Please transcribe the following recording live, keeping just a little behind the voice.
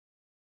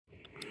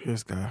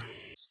This guy.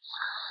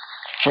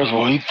 First of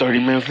all, he's 30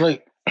 minutes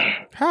late.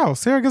 How?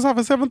 Sarah gets off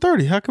at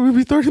 7:30. How can we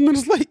be 30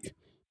 minutes late?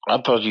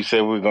 I thought you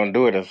said we were going to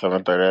do it at 7:30.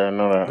 I didn't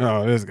know that.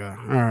 Oh, this guy.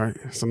 All right.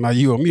 So now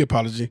you owe me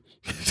apology.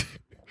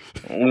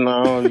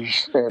 No, you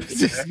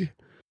said.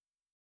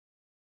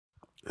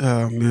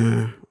 Oh,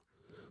 man.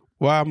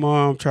 Why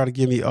Mom tried to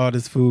give me all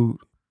this food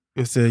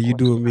and said, you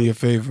doing me a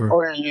favor?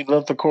 Oh, yeah, you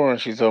left the core and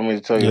she told me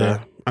to tell you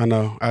that. I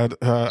know.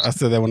 I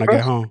said that when I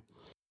got home.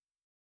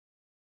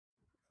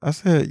 I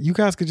said, you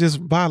guys could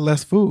just buy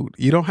less food.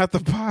 You don't have to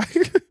buy.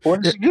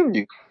 What did she give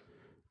you?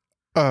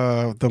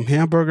 Them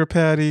hamburger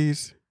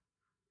patties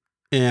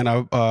and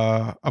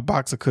a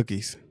box of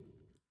cookies.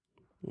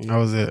 That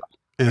was it.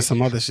 And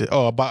some other shit.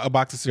 Oh, a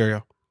box of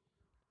cereal.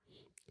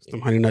 Some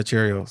Honey Nut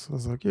Cheerios. I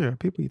was like, yeah,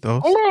 people eat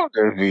those. I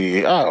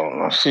don't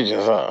know. She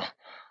just,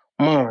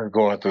 Mom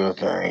going through a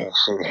thing.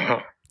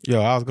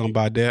 Yo, I was going to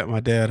buy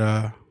my dad,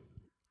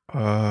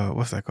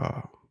 what's that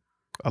called?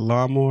 A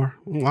lawnmower?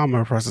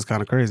 Lawnmower price is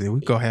kind of crazy.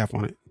 We go half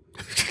on it.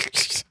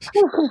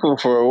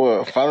 For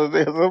what? Father's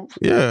Day or something?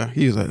 Yeah.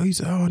 He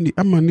said, oh,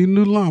 I'm going to need a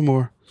new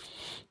lawnmower.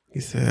 He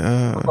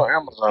said, go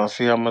on Amazon,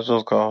 see how much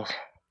those cost.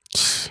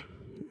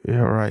 Yeah,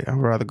 right. I'd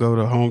rather go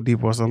to Home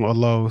Depot or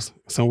Lowe's,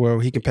 somewhere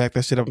where he can pack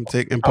that shit up and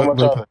take and how put.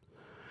 much are they?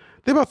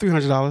 They're about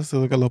 $300.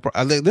 So like a little.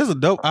 There's a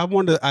dope.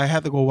 I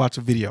have to go watch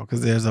a video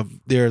because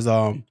there's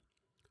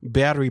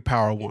battery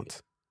power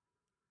ones,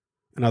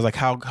 and I was like,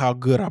 how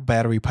good are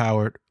battery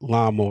powered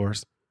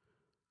lawnmowers?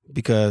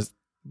 Because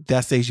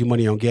that saves you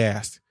money on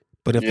gas.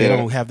 But if they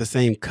don't have the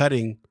same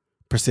cutting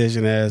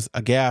precision as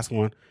a gas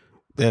one,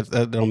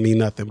 that don't mean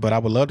nothing. But I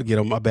would love to get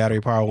them a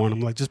battery power one. I'm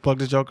like, just plug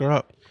the joker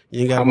up.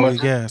 You ain't got to money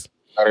gas.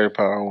 Battery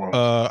power one.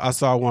 I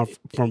saw one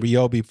from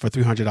Ryobi for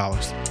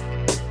 $300.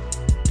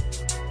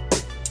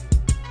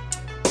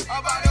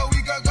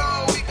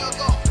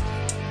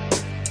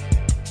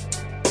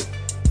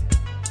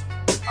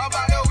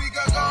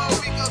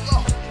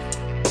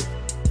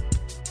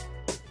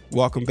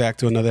 Welcome back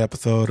to another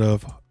episode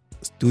of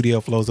Studio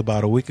Flows.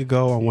 About a week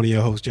ago, I'm one of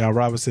your hosts, John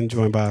Robinson,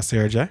 joined by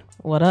Sarah J.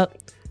 What up?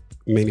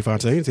 Manny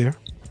Fontaine's here.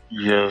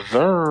 Yes,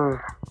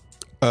 sir.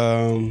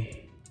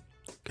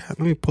 God, let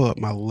me pull up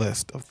my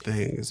list of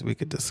things we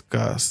could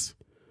discuss.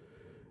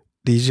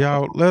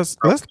 Let's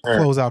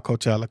close out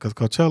Coachella because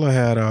Coachella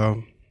had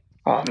oh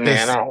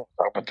man, I don't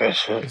talk about that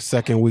shit.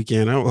 Second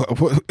weekend.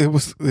 It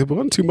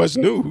wasn't too much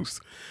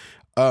news.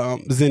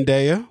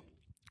 Zendaya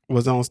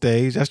was on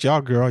stage. That's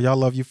y'all girl. Y'all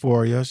love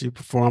Euphoria. She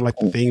performed like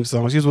the theme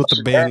song. She was with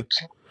the band.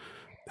 Rapped?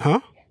 Huh?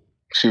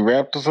 She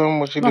rapped or something?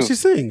 What she do? No, she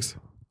sings.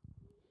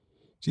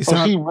 She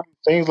really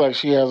sings like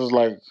she has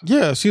like.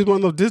 Yeah, she's one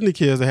of those Disney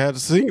kids that had to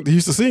sing. They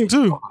used to sing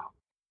too.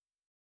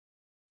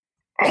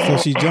 So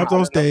she jumped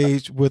on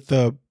stage with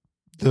the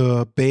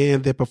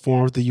band that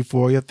performs the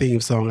Euphoria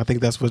theme song. I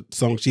think that's what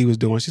song she was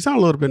doing. She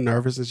sounded a little bit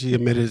nervous, and she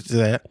admitted to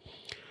that.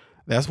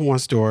 That's one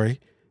story.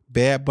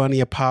 Bad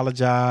Bunny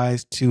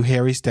apologized to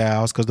Harry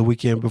Styles because the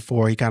weekend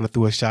before he kind of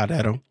threw a shot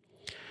at him.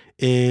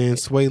 And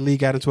Sway Lee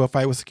got into a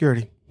fight with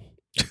security.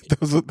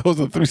 those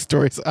are three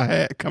stories I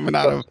had coming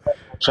out of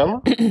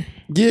Coachella.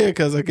 Yeah,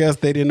 because I guess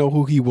they didn't know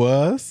who he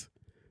was.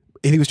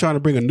 And he was trying to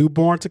bring a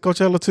newborn to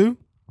Coachella too.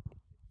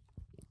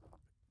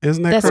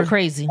 Isn't that That's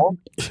crazy?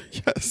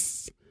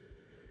 Yes.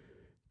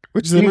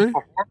 What you say, man?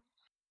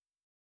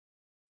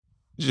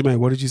 Jermaine,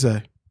 what did you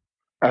say?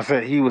 I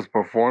said he was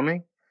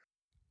performing.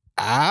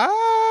 I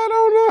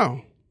don't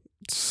know.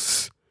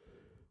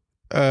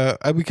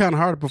 It'd be kind of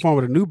hard to perform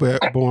with a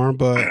newborn,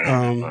 but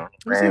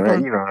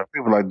man, you know,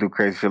 people like do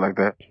crazy shit like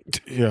that.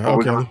 Yeah,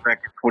 okay. We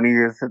back in 20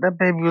 years, said that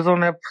baby was on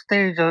that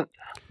stage at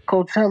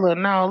Coachella.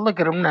 Now look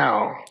at him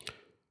now.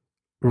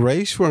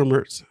 Ray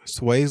Schwimmer's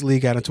Swayze Lee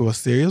got into a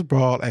serious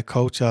brawl at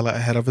Coachella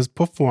ahead of his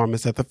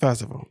performance at the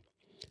festival.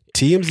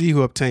 TMZ,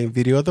 who obtained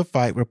video of the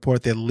fight,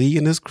 report that Lee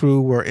and his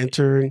crew were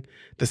entering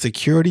the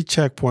security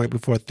checkpoint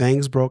before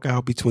things broke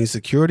out between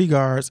security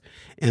guards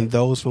and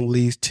those from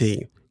Lee's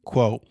team.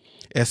 Quote,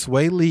 as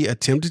Sway Lee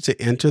attempted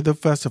to enter the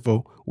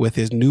festival with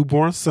his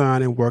newborn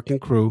son and working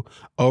crew,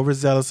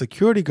 overzealous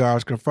security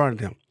guards confronted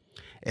him.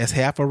 As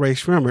half of Ray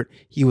Schwimmer,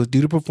 he was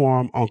due to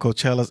perform on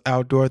Coachella's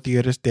outdoor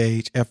theater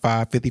stage at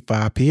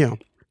 5:55 p.m.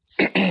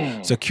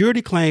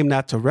 Security claimed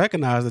not to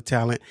recognize the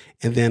talent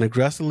and then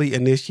aggressively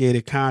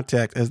initiated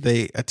contact as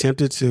they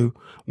attempted to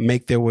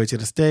make their way to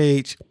the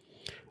stage.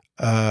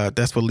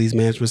 That's what Lee's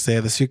management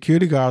said. The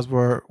security guards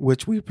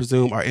which we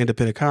presume are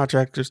independent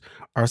contractors,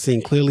 are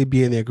seen clearly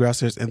being the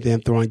aggressors and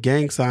then throwing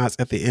gang signs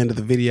at the end of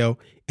the video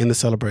in the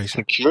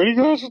celebration. Security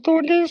guards are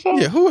throwing gang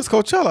signs? Yeah, who is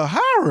Coachella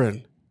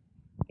hiring?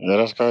 Yeah,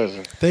 that's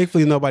crazy.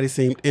 Thankfully, nobody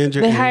seemed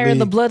injured. They hiring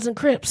the Bloods and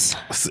Crips.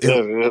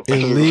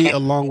 And Lee,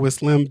 along with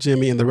Slim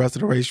Jimmy and the rest of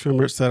the Ray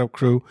Schwimmer setup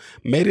crew,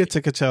 made it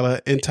to Coachella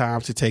in time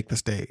to take the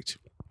stage.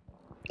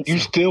 You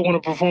still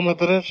want to perform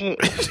after that shit?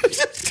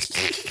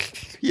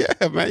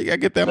 Yeah, man, you gotta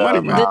get that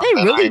money, man.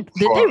 Did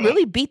they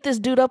really beat this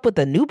dude up with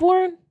a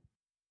newborn?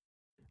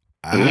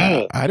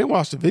 I didn't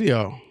watch the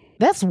video.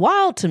 That's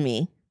wild to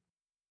me.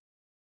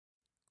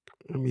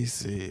 Let me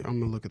see. I'm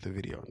gonna look at the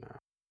video now.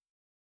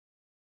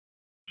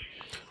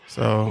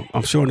 So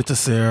I'm showing it to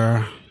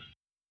Sarah.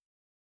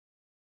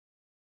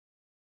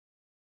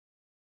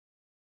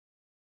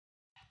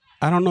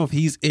 I don't know if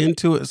he's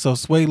into it. So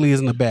Sway Lee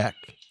is in the back.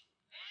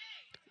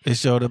 It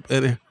showed up,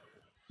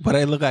 but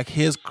it looked like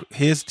his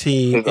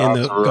team and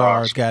the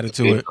guards got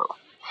into it.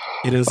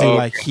 It didn't seem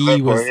like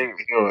he was. He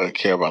don't really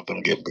care about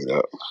them getting beat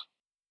up.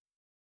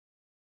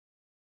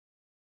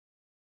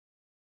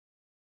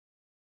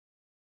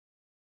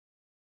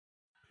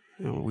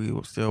 And we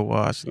were still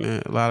watching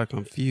it. A lot of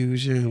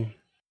confusion.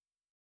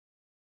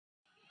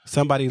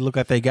 Somebody look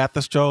like they got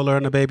the stroller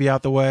and the baby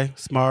out the way.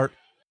 Smart.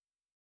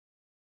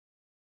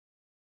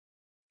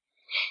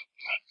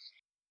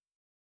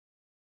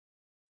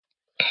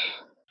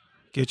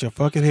 Get your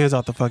fucking hands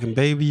off the fucking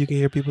baby, you can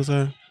hear people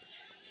say.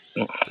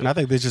 And I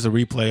think this is just a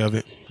replay of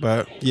it.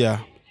 But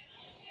yeah.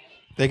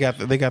 They got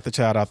the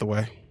child out the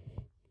way.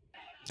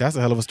 That's a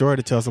hell of a story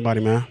to tell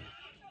somebody, man.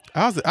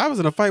 I was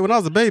in a fight when I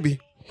was a baby.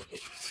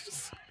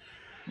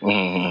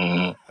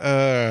 All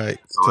right.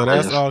 So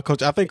that's all,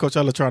 Coach. I think Coach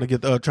Ella trying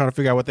to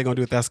figure out what they're gonna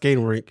do with that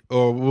skating rink,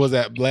 or what was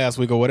that last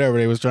week, or whatever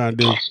they was trying to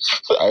do.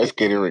 Ice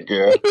skating rink,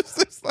 yeah.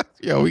 It's like,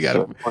 yo, we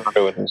gotta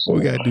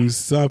do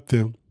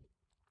something.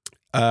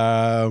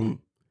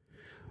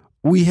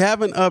 We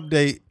have an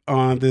update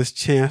on this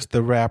Chance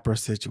the Rapper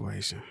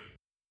situation.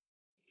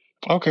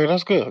 Okay,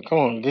 that's good. Come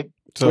on,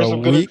 so a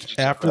week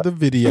after the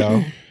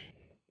video,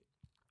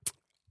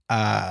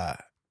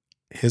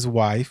 his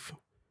wife,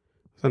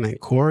 what's her name,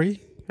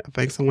 Corey, I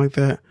think, something like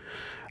that.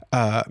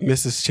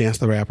 Mrs. Chance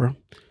the Rapper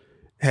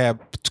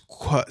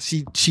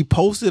she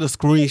posted a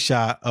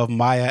screenshot of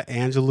Maya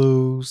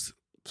Angelou's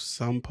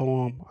some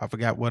poem, I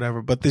forgot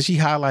whatever, but then she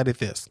highlighted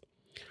this.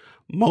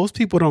 Most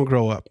people don't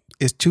grow up.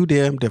 It's too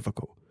damn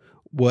difficult.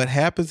 What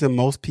happens in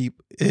most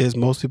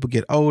people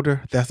get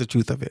older. That's the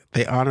truth of it.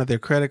 They honor their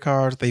credit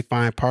cards. They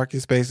find parking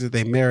spaces.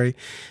 They marry.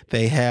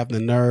 They have the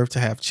nerve to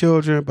have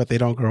children, but they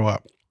don't grow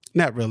up.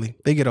 Not really.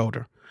 They get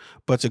older.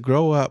 But to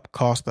grow up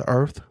costs the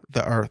earth.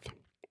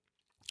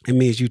 It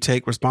means you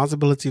take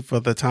responsibility for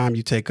the time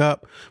you take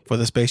up, for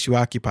the space you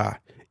occupy.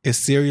 It's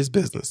serious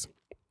business.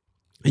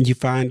 And you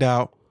find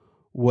out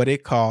what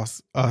it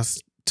costs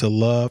us to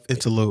love and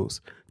to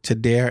lose, to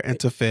dare and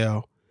to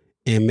fail,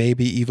 and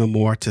maybe even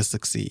more to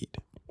succeed.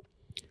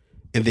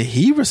 And then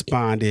he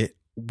responded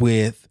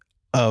with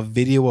a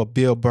video of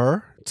Bill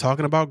Burr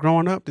talking about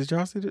growing up. Did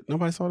y'all see it?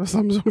 Nobody saw this?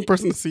 I'm the only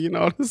person to see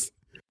all this.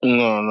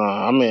 No.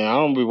 I mean, I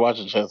don't be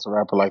watching Chance the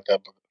Rapper like that.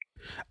 But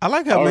I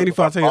like how Manny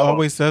Fontaine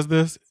always says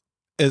this,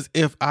 as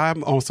if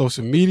I'm on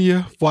social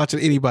media watching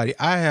anybody.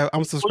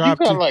 I'm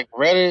subscribed to. You got like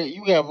Reddit.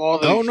 You have all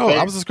these. No,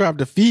 I'm subscribed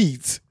to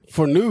feeds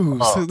for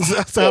news.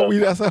 That's how we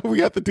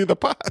have to do the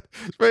pod.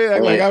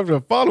 Like I've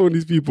been following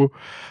these people.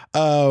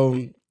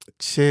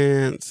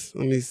 Chance,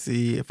 let me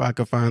see if I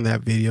can find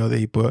that video that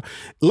he put.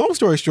 Long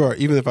story short,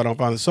 even if I don't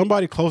find it,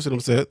 somebody close to them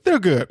said they're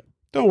good.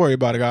 Don't worry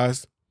about it,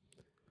 guys.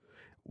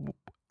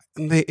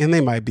 And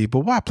they might be,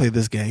 but why play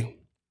this game?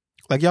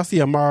 Like y'all see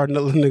Amara,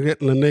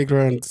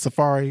 Negra, and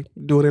Safari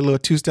doing their little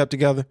two-step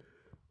together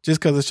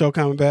just because the show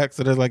coming back.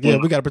 So they're like, yeah,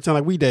 we got to pretend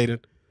like we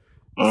dated.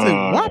 I say,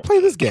 why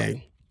play this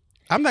game?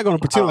 I'm not going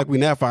to pretend like we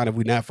not fine if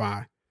we not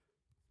fine.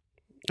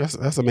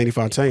 That's a Manny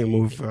Fontaine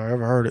move if I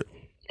ever heard it.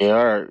 Yeah,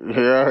 all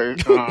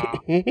right.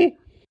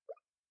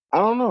 I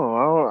don't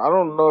know. I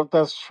don't know if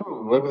that's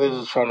true. Maybe they're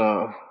just trying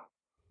to.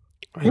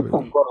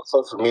 People go to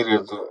social media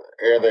to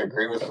air their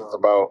grievances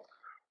about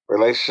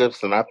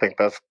relationships, and I think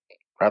that's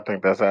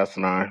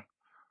asinine.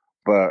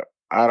 But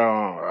I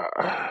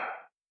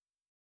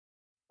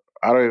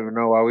don't even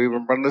know why we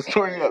even run this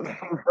story yet.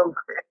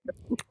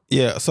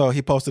 Yeah, so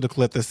he posted a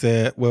clip that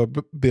said, well,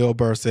 Bill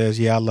Burr says,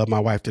 yeah, I love my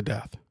wife to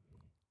death.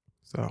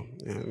 So,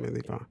 yeah,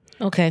 really fine.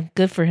 Okay,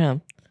 good for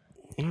him.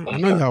 I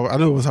know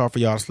it was hard for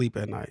y'all to sleep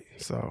at night.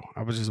 So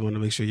I was just wanting to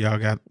make sure y'all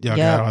got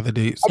all the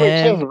dates. I mean,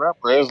 Chance the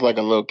Rapper is like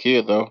a little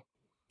kid, though.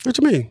 What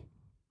you mean?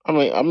 I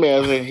mean,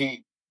 as if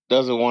he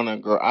doesn't want to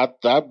grow. I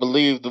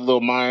believe the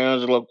little Maya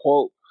Angelou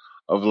quote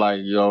of like,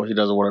 he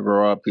doesn't want to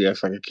grow up. He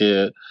acts like a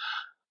kid.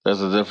 That's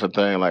a different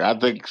thing. Like, I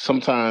think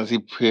sometimes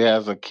he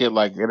has a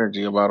kid-like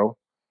energy about him.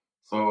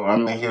 So, I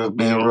mean, he was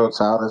being real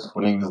childish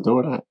when he was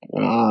doing it.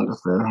 I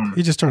understand.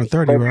 He just turned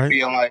 30, right?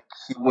 Being like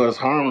he was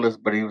harmless,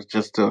 but he was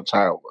just still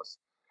childless.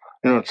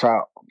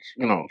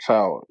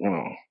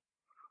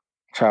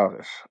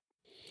 Childish.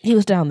 He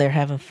was down there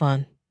having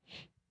fun,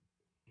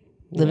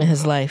 living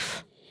his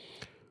life.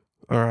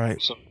 All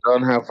right. So,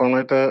 doesn't have fun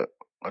like that.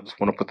 I just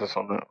want to put this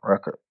on the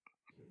record.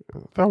 I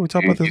thought we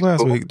talked about this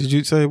last week. Did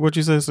you say what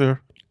you said, sir?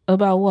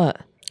 About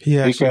what?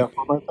 I can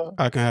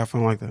have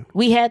fun like that.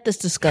 We had this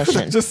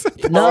discussion.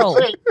 No.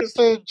 You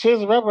said Chance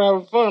the Rapper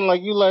having fun.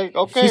 Like, you like,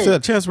 okay. She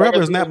said Chance the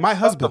Rapper is not my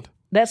husband.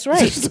 That's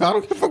right. So I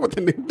don't give a fuck what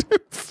the name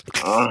is.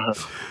 All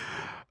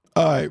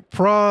right.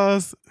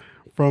 Pras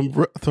from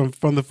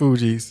the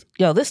Fugees.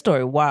 Yo, this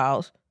story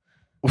wild.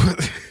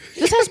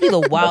 This has to be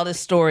the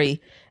wildest story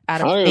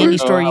out of any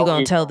story you're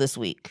going to tell this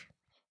week.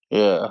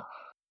 Yeah.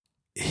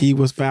 He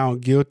was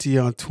found guilty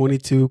on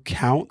 22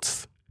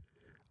 counts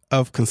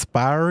of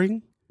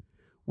conspiring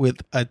with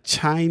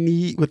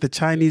the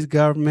Chinese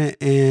government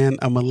and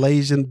a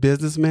Malaysian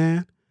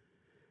businessman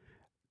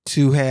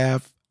to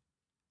have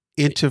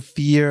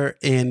interfere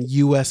in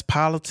U.S.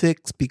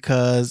 politics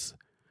because,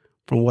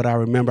 from what I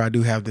remember, I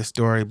do have this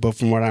story, but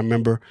from what I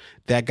remember,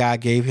 that guy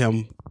gave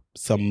him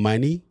some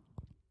money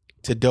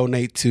to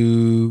donate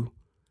to,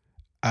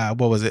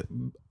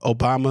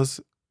 Obama's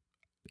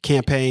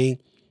campaign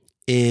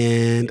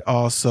and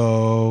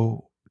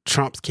also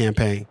Trump's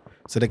campaign,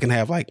 so they can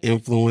have like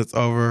influence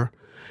over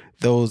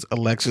those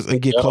elections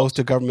and get close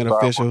to government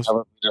officials.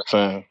 Never be the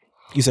same.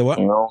 You said what?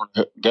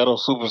 Ghetto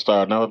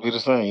superstar never be the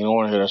same. You don't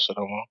want to hear that shit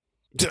no more.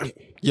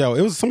 Yo,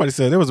 it was somebody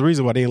said there was a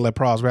reason why they didn't let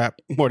Pras rap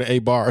more than 8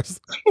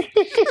 bars.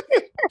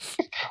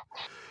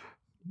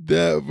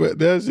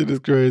 That shit is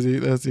crazy.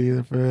 Let's see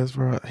the first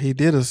part. He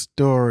did a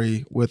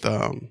story with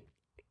who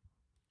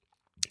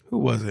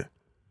was it?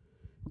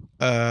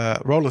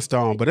 Rolling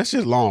Stone, but that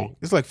shit's long.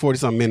 It's like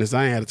 40-something minutes.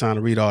 I ain't had the time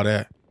to read all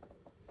that.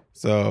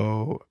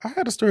 So I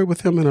had a story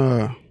with him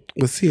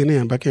with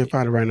CNN, but I can't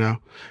find it right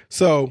now.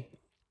 So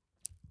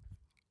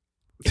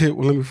let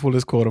me pull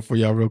this quote up for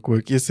y'all real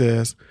quick. It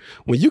says,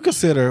 when you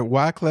consider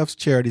Wyclef's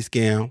charity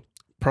scam,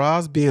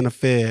 Pras being a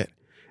Fed,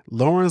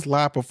 Lauren's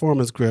live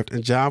performance grift,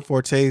 and John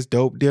Forte's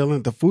dope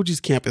dealing, the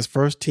Fugees camp is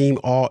first team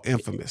all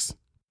infamous.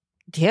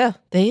 Yeah,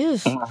 they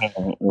is.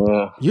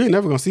 You ain't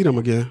never gonna see them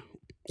again.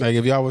 Like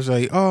if y'all was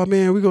like, oh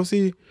man, we gonna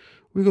see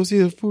the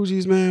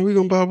Fugees, man, we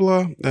gonna blah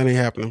blah. That ain't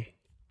happening.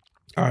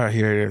 All right,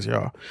 here it is,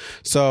 y'all.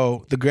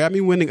 So the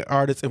Grammy-winning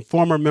artist and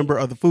former member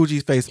of the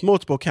Fugees faced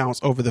multiple counts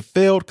over the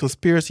failed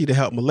conspiracy to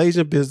help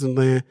Malaysian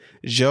businessman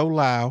Joe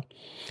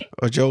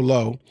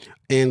Low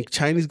and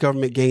Chinese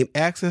government gain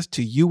access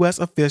to U.S.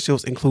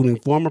 officials, including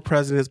former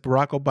presidents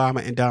Barack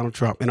Obama and Donald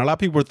Trump. And a lot of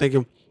people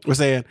were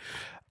saying,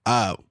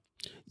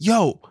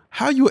 yo,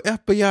 how you an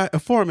FBI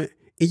informant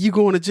and you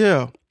going to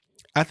jail?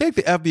 I think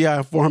the FBI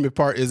informant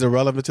part is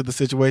irrelevant to the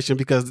situation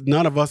because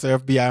none of us are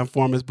FBI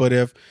informants, but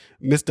if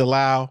Mr.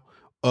 Lau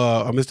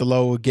or Mr.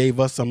 Lowe gave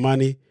us some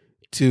money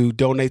to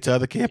donate to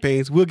other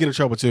campaigns, we'll get in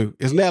trouble too.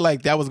 It's not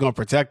like that was going to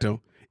protect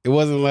him. It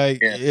wasn't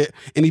like,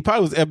 and he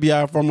probably was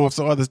FBI informant on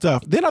some other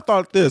stuff. Then I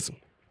thought this.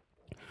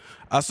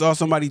 I saw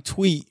somebody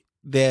tweet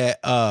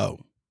that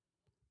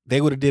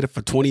they would have did it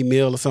for 20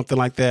 mil or something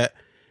like that.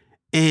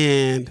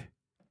 And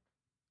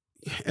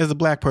as a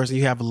black person,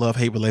 you have a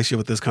love-hate relationship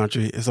with this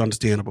country. It's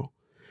understandable.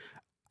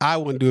 I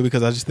wouldn't do it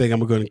because I just think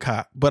I'm a good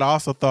cop. But I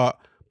also thought,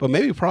 but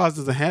maybe Pras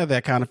doesn't have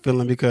that kind of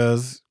feeling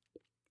because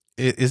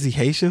is he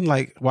Haitian,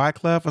 like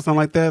Wyclef or something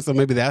like that? So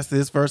maybe that's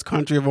his first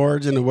country of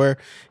origin and where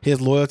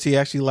his loyalty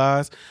actually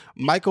lies.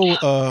 Michael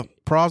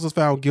Pras was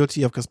found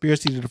guilty of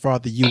conspiracy to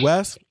defraud the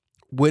U.S.,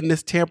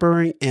 witness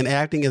tampering, and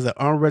acting as an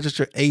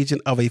unregistered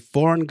agent of a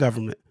foreign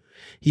government.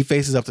 He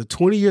faces up to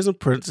 20 years in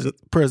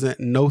prison.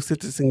 No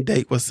sentencing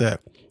date was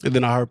set. And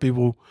then I heard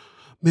people,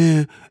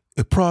 man,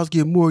 if Pras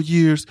get more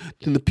years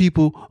than the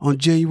people on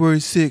January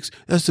 6th,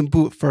 that's some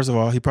bull. First of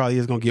all, he probably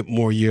is going to get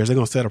more years. They're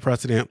going to set a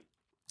precedent.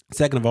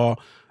 Second of all,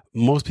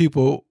 most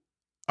people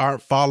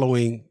aren't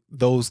following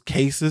those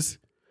cases.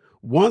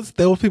 Once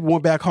those people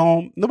went back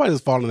home, nobody was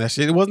following that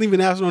shit. It wasn't even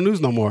national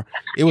news no more.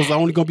 It was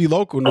only going to be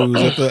local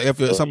news.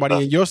 If somebody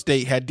in your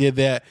state had did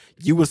that,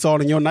 you would saw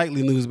it in your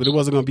nightly news, but it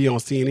wasn't going to be on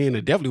CNN.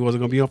 It definitely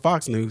wasn't going to be on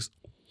Fox News.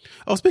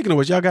 Oh, speaking of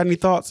which, y'all got any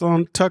thoughts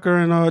on Tucker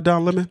and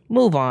Don Lemon?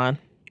 Move on.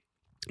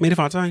 Made it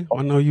fine.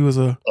 I know you was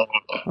a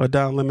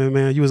Don Lemon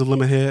man. You was a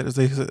lemon head.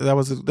 That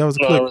was a clip.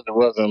 No, it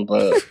wasn't.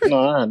 But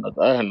no,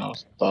 I had no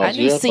thoughts. I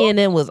knew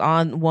CNN was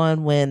on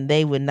one when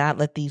they would not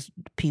let these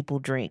people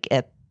drink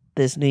at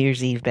this New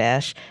Year's Eve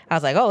bash. I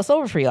was like, oh, it's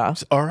over for y'all.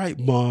 All right,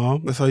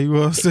 Mom. That's how you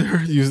was,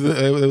 sir. You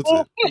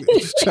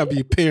was trying to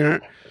be a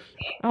parent.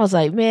 I was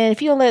like, man,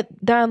 if you don't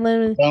let Don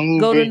Lemon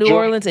go to New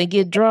Orleans and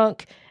get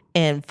drunk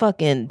and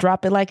fucking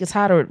drop it like it's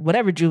hot or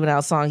whatever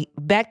juvenile song,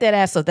 back that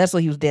ass up. That's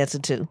what he was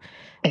dancing to.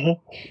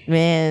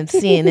 Man,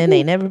 CNN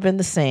ain't never been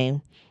the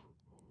same.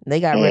 They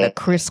got rid of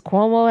Chris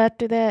Cuomo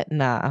after that.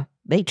 Nah,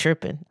 they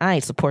tripping. I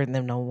ain't supporting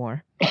them no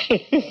more.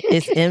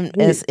 It's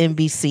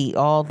MSNBC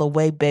all the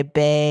way,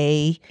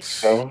 baby.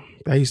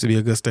 That used to be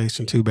a good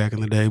station too back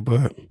in the day,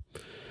 but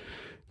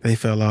they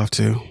fell off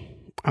too.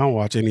 I don't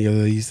watch any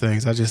of these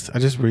things. I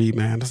just read,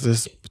 man. It's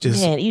just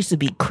man. It used to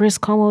be Chris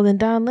Cuomo and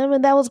Don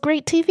Lemon. That was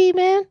great TV,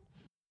 man.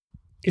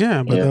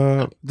 Yeah,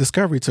 but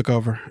Discovery took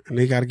over, and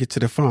they got to get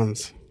to the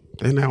funds.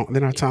 They're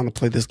not trying to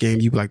play this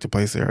game you like to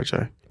play, Sarah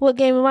J. What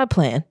game am I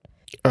playing?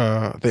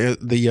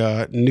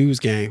 The news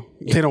game.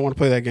 They don't want to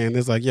play that game.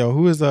 It's like, yo,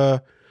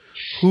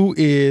 who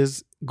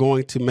is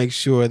going to make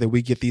sure that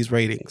we get these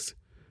ratings?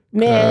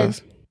 Man,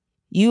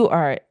 you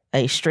are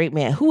a straight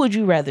man. Who would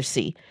you rather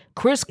see?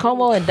 Chris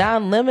Cuomo and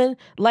Don Lemon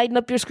lighting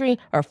up your screen,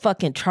 or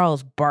fucking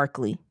Charles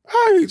Barkley?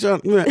 I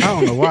don't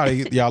know why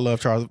y'all love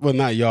Charles. Well,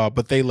 not y'all,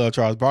 but they love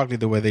Charles Barkley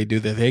the way they do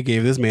that. They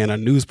gave this man a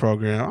news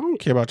program. I don't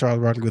care about Charles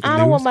Barkley with the news. I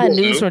don't want my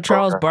news from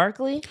Charles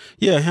Barkley.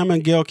 Yeah, him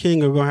and Gayle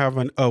King are going to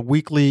have a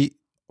weekly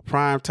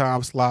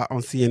primetime slot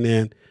on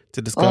CNN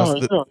to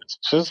discuss.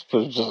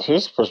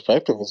 His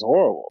perspective is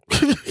horrible.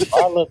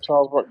 I let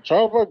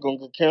Charles Burke gonna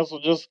get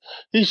canceled.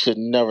 He should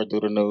never do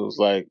the news.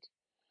 Like,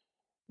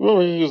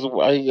 remember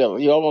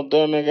he almost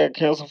done and got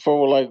canceled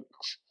for like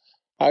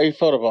how he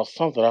felt about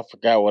something. I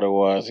forgot what it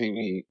was.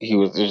 He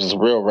was just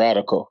real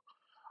radical.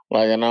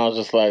 Like, and I was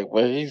just like,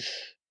 but I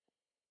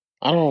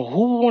don't know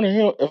who would want to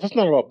hear if it's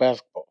not about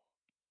basketball.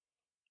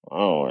 I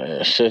don't want to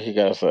hear shit he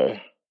gotta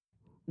say.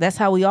 That's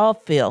how we all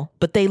feel.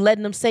 But they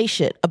letting them say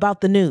shit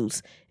about the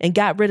news and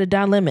got rid of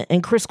Don Lemon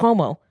and Chris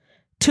Cuomo.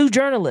 2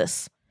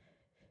 journalists.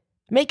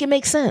 Make it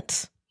make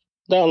sense.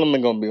 Don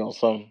Lemon gonna be on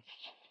something.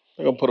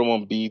 They're gonna put him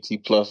on BET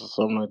Plus or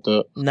something like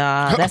that.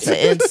 Nah, that's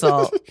an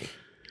insult.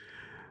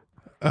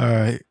 All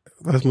right,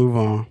 let's move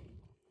on.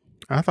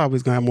 I thought we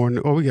was gonna have more.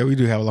 We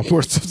do have a lot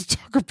more stuff to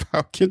talk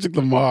about. Kendrick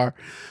Lamar,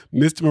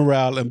 Mr.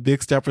 Morale, and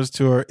Big Steppers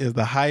tour is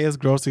the highest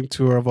grossing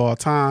tour of all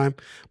time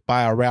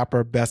by a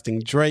rapper,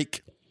 besting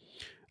Drake.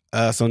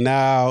 So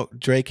now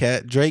Drake.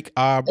 And John,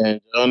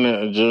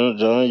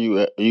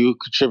 you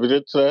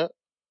contributed to that.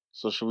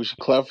 So we should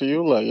clap for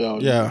you, like yo.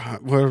 Yeah,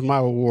 where's my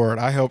award?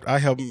 I helped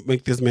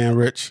make this man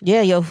rich.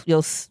 Yeah, your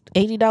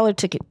 $80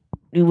 ticket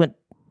you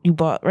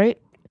bought, right?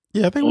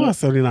 Yeah, I think it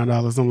was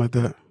 $79, something like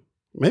that.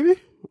 Maybe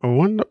or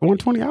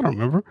 $120. I don't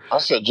remember. I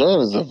said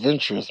John is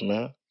adventurous,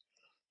 man.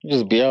 You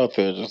just be out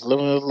there, just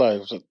living his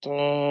life.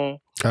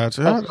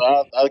 Gotcha.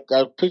 I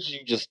picture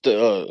you just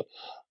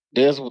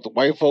dancing with the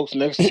white folks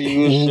next to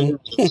you and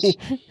shit,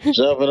 just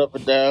jumping up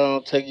and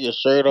down, taking your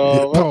shirt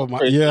off. Oh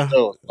my, yeah.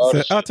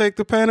 I'll take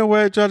the pain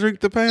away. Y'all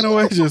drink the pain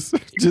away. just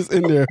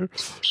in there.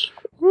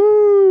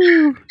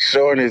 Woo.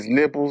 Showing his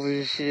nipples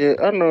and shit.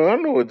 I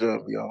know what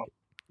John be on.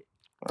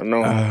 I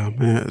know.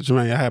 Man,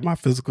 Jermaine, I had my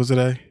physical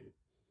today.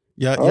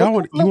 Yeah, y'all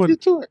want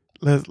to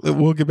it.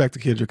 We'll get back to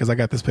Kendrick because I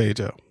got this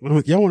page up. Y'all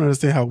want to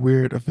understand how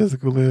weird a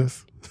physical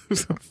is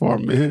for a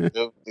man?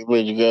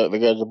 Wait, they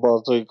got your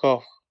balls till you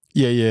cough.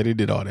 Yeah, they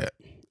did all that.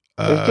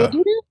 They still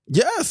do that?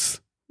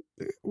 Yes.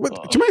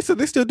 Jermaine said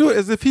they still do it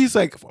as if he's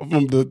like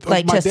from the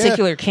like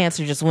testicular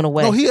cancer just went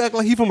away. No, he act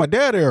like he from my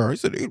dad era. He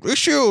said they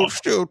still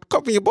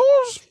covering your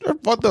balls. I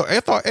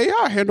thought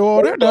AI handle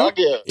all that. No,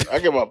 I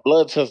get my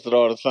blood tested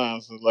all the time.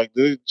 So like,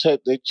 they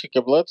check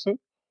your blood too?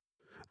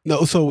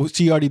 No, so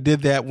she already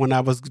did that when I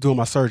was doing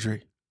my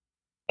surgery.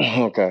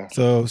 Okay.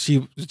 So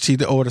she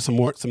ordered some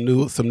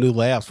new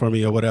labs for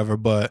me or whatever,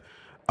 but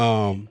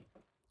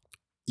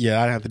yeah,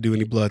 I didn't have to do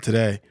any blood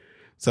today.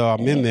 So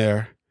I'm in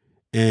there,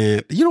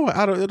 and you know what?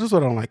 This is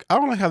what I don't like. I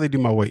don't like how they do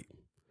my weight.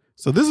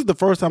 So this is the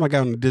first time I got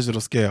on the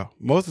digital scale.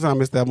 Most of the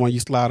time it's that one you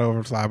slide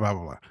over, blah, blah,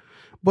 blah.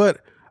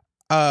 But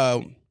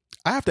I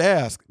have to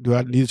ask, do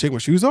I need to take my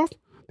shoes off?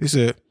 They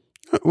said,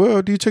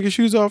 well, do you take your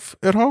shoes off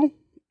at home?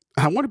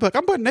 I want to be like,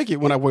 I'm butt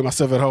naked when I weigh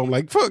myself at home.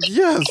 Like, fuck,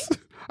 yes.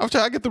 I'm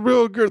trying to get the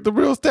real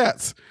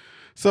stats.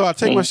 So I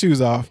take my shoes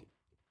off.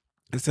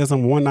 It says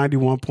I'm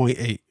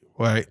 191.8,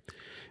 right?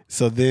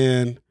 So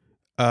then,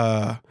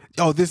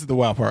 this is the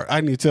wild part.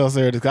 I need to tell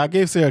Sarah this. I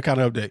gave Sarah a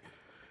kind of update.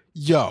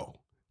 Yo,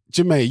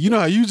 Jermaine, you know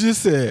how you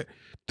just said,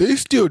 they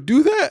still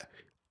do that?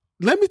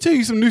 Let me tell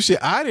you some new shit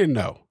I didn't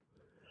know.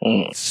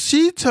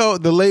 She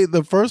told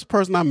the first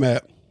person I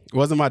met,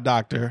 wasn't my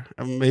doctor,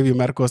 maybe a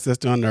medical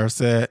assistant or nurse,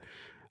 said,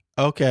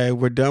 okay,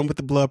 we're done with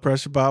the blood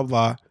pressure, blah,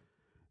 blah.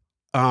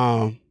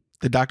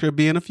 The doctor will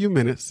be in a few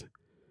minutes.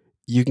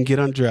 You can get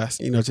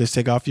undressed. Just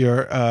take off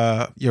your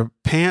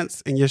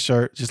pants and your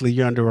shirt. Just leave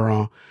your underwear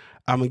on.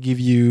 I'm going to give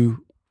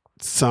you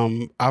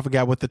I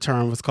forgot what the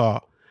term was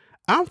called.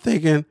 I'm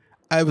thinking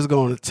I was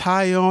going to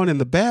tie on in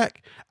the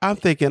back. I'm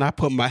thinking I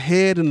put my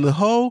head in the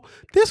hole.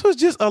 This was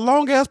just a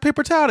long-ass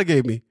paper towel they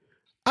gave me.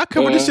 I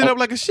covered this shit up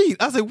like a sheet.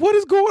 I was like, what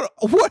is going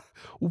on?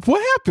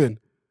 What happened?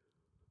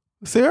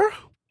 Sarah?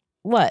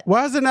 What?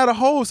 Why is it not a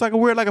hole so I can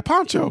wear it like a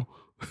poncho?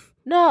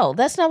 No,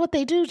 that's not what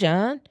they do,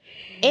 John.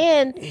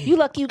 And you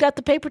lucky you got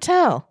the paper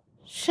towel.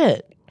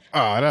 Shit.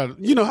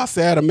 You know how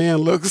sad a man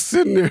looks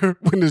sitting there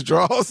with his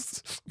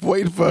drawers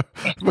waiting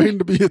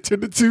to be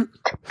attended to?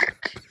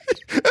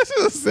 That's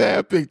just a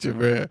sad picture,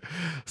 man.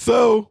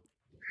 So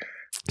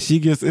she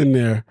gets in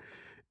there,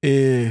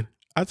 and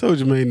I told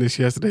Jermaine this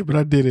yesterday, but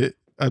I did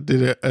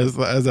it as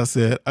I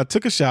said. I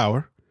took a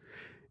shower,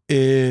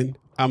 and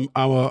I'm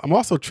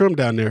also trimmed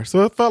down there,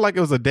 so it felt like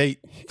it was a date.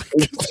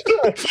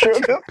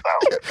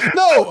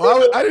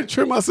 No, I didn't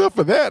trim myself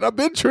for that. I've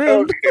been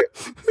trimmed.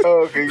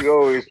 Okay, you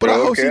always. But I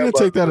hope she didn't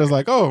take that as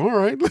like, oh, all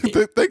right,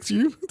 thanks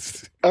you.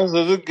 I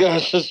said, this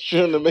guy's just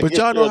trying to make. But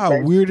y'all know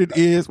how weird it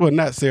is. Well,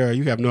 not Sarah.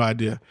 You have no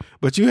idea.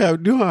 But you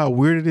know how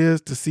weird it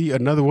is to see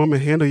another woman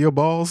handle your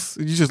balls.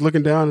 You're just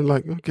looking down and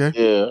like, okay,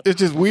 yeah, it's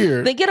just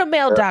weird. Then get a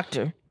male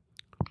doctor.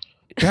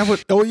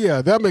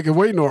 That make it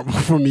way normal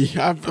for me.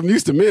 I'm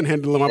used to men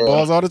handling my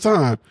balls all the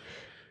time.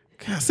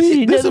 God,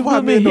 see, this is why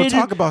men don't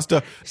talk about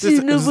stuff.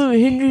 Never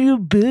hinder your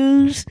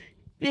booze.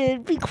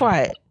 Man, be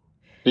quiet.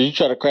 Did you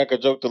try to crack a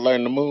joke to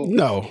lighten the mood?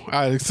 No,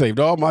 I saved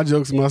all my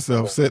jokes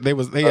myself.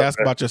 They asked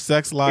about your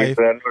sex life.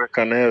 I know they're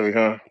kind of heavy,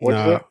 huh? What's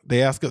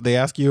that? They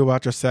ask you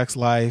about your sex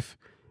life.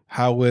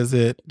 How is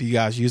it? Do you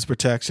guys use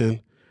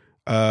protection?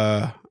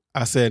 I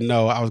I said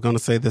no. I was going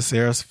to say that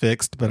Sarah's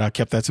fixed, but I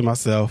kept that to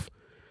myself.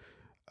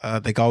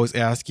 They can always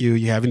ask you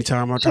have any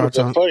time on touch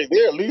on. Funny,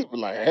 they at least be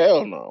like,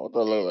 hell no. What do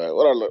I look like?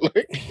 What I look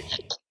like?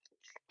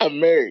 I'm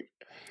married.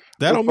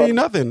 That don't mean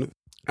nothing.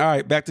 All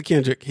right, back to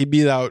Kendrick. He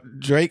beat out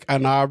Drake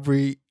and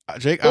Aubrey.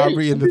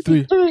 Aubrey in the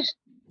 3.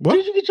 What?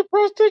 Did you get your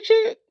prostate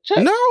check?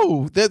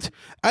 No,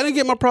 I didn't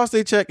get my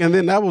prostate check, and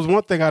then that was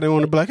one thing I didn't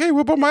want to be like, hey,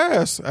 whip on my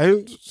ass. I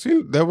didn't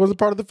see that wasn't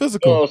part of the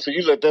physical. Oh, so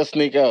you let that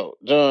sneak out,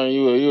 John?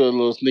 You a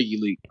little sneaky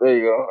leak. There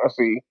you go. I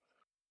see.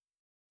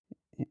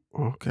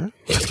 Okay.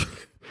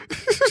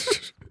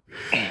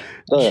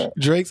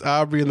 Drake's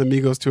Aubrey and the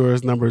Migos tour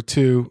is number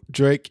 2.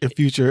 Drake and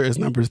Future is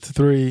number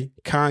 3.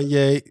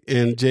 Kanye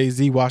and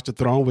Jay-Z Watch the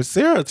Throne, which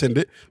Sarah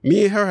attended.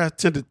 Me and her have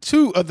attended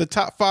 2 of the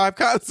top 5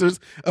 concerts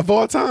of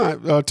all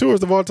time,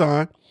 tours of all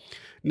time.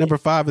 Number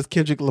 5 is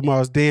Kendrick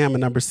Lamar's Damn,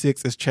 and number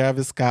 6 is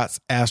Travis Scott's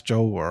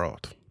Astro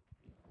World.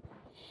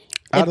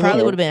 It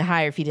probably would have been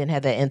higher if he didn't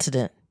have that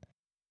incident.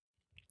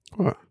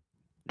 What?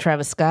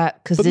 Travis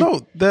Scott?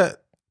 The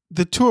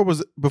tour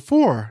was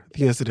before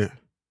the incident.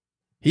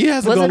 He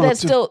hasn't wasn't gone that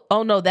still?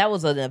 Oh no, that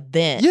was an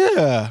event.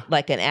 Yeah,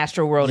 like an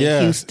Astro World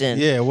in Houston.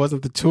 Yeah, it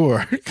wasn't the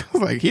tour.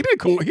 Like he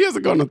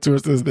hasn't gone on tour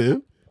since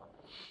then.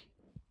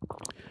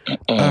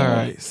 All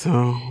right,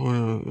 so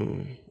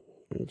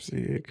let's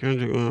see.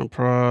 Kendrick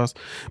Pras.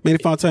 Manny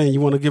Fontaine, you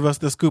want to give us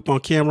the scoop on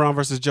Cameron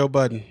versus Joe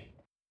Budden?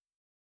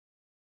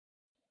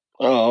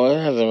 Oh,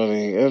 it hasn't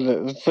really.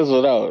 It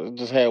fizzled out. It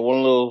just had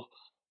one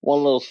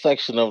little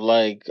section of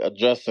like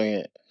addressing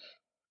it.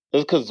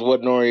 It's because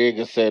what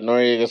Noriega said.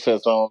 Noriega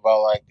said something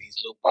about like these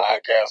new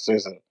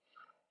podcasters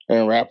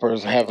and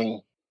rappers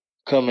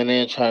coming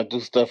in trying to do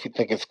stuff he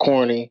think is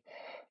corny,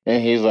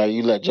 and he's like,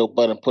 "You let Joe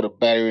Budden put a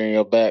battery in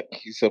your back."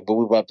 He said, "But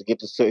we about to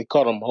get this." He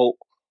called him Hope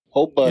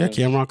Budden. Yeah,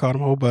 Cameron called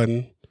him Hope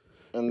Budden,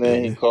 and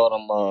then he called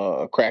him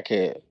a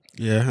crackhead.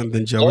 Yeah, and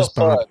then Joe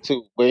responded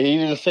too, but he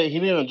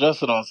didn't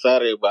address it on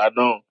Saturday. But I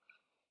don't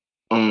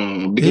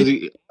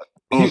because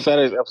on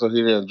Saturday's episode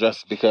he didn't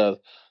address it because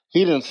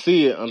he didn't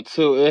see it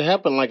until it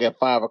happened like at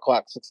 5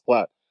 o'clock, 6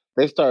 o'clock.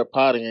 They started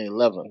potting at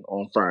 11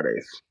 on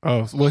Fridays.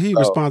 Oh, well, he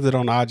responded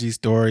on IG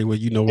story where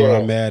where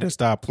I'm at and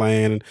stop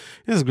playing. And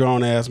this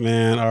grown ass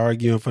man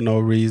arguing for no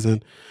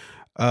reason.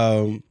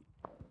 Pod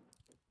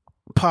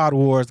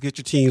Wars, get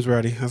your teams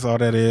ready. That's all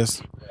that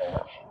is.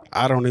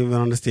 I don't even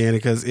understand it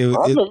because I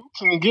know you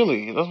Team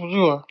Gilly. That's what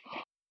you are.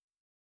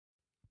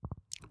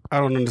 I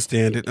don't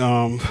understand it.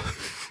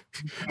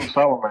 Which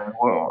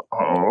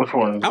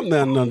one? I'm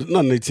none of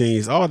their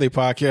teams. All their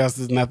podcasts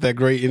is not that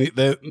great.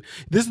 This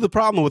is the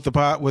problem with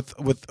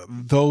with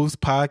those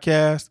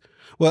podcasts.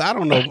 Well, I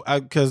don't know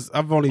because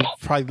I've only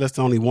probably listened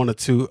to only 1 or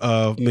 2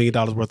 of $1 Million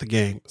Worth of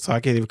Game, so I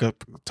can't even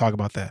talk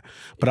about that.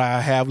 But I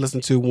have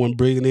listened to when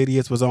Brilliant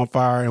Idiots was on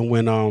fire and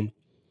when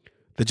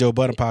the Joe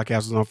Budden podcast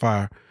was on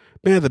fire.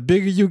 Man, the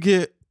bigger you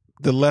get,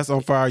 the less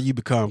on fire you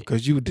become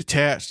because you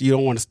detached. You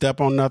don't want to step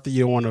on nothing.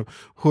 You don't want to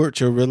hurt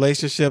your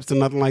relationships and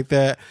nothing like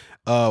that.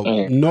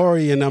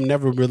 Nori and them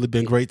never really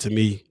been great to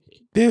me.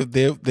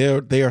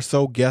 They are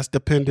so guest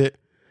dependent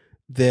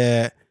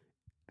that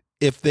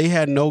if they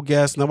had no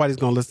guests, nobody's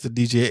gonna listen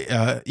to DJ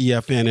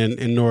EFN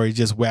and Nori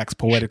just wax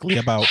poetically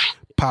about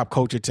pop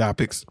culture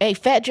topics. Hey,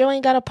 Fat Joe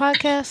ain't got a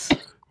podcast?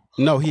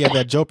 No, he had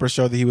that Joper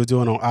show that he was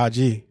doing on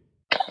IG.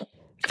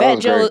 Fat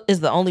Joe is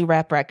the only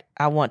rapper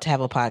I want to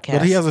have a podcast.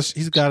 But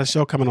he's got a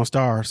show coming on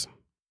Stars.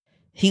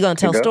 He gonna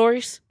tell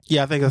stories?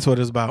 Yeah, I think that's what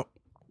it's about.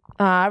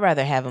 I'd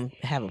rather have him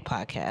have a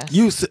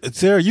podcast.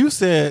 Sarah, you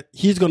said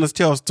he's gonna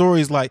tell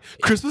stories like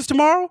Christmas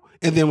tomorrow,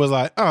 and then was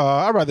like, "Oh,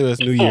 I'd rather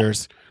it's New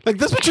Year's." Like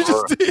that's what you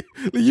just did.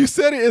 You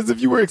said it as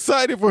if you were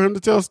excited for him to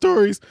tell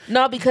stories.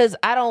 No, because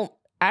I feel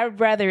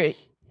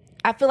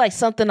like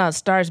something on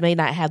Stars may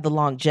not have the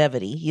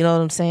longevity. You know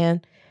what I'm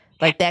saying?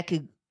 Like that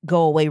could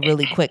go away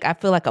really quick. I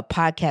feel like a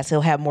podcast,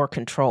 he'll have more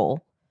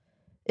control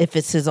if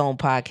it's his own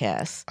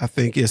podcast. I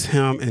think it's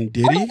him and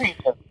Diddy. I think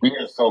that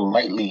beard so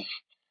lightly,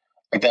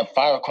 like that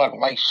 5 o'clock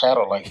light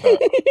shadow like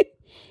that.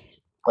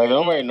 Like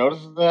nobody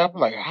notices that. I'm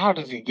like, how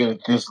does he get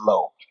it this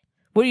low?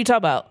 What are you talking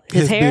about?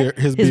 His hair?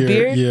 His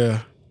beard?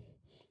 Yeah.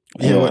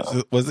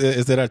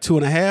 Is that a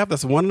 2.5?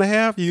 That's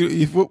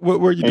 1.5? What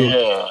were you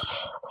doing?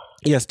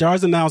 Yeah,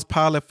 Stars announced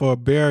pilot for a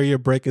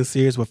barrier-breaking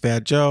series with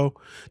Fat Joe,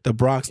 the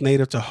Bronx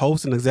native, to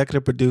host and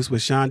executive produce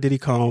with Sean Diddy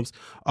Combs,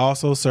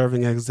 also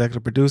serving as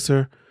executive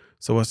producer.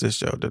 So what's this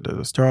show?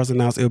 The Stars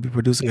announced it will be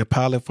producing a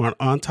pilot for an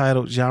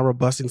untitled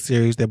genre-busting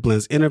series that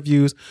blends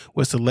interviews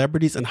with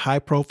celebrities and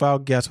high-profile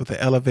guests with an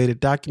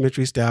elevated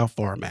documentary-style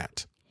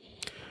format.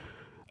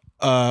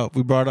 I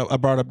brought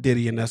up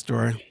Diddy in that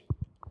story.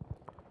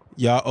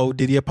 Y'all owe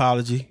Diddy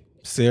apology.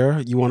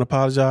 Sarah, you want to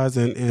apologize?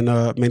 And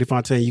Manny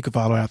Fontaine, you can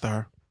follow after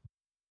her.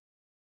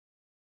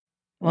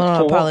 What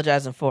am I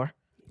apologizing for?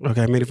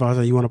 Okay, Manny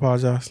Fontaine, you want to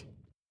apologize?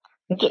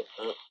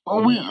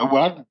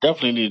 I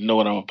definitely need to know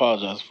what I'm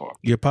apologizing for.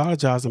 You're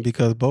apologizing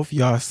because both of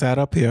y'all sat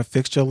up here,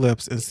 fixed your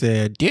lips, and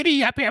said,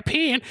 Diddy up here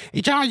peeing.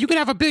 Hey, John, you can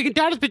have $1 billion,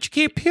 but you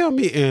can't pee on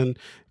me. And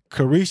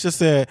Carisha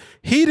said,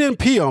 he didn't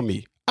pee on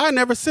me. I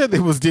never said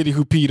it was Diddy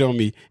who peed on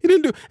me. He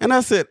didn't do. And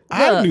I said,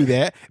 I knew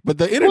that, but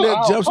the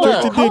internet jumped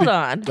straight to Diddy. Hold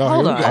on.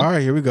 All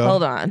right, here we go.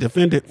 Hold on.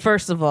 Defend it.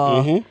 First of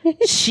all,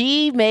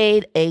 she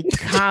made a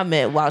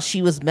comment while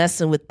she was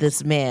messing with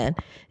this man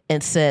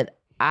and said,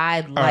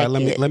 I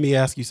like it. Let me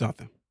ask you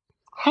something.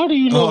 How do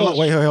you know? Hold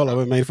on.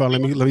 Let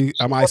me.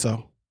 I'm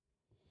ISO.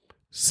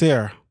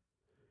 Sarah,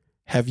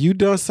 have you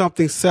done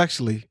something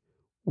sexually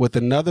with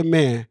another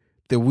man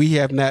that we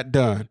have not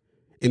done?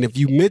 And if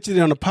you mention it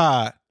on the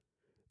pod,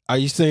 are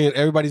you saying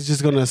everybody's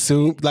just going to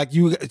assume? Like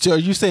are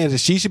you saying that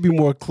she should be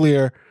more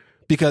clear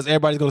because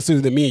everybody's going to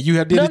assume that me and you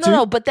have did it too?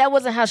 No. But that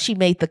wasn't how she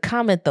made the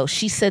comment, though.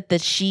 She said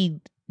that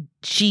she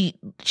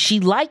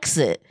likes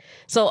it.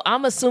 So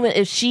I'm assuming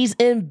if she's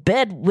in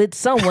bed with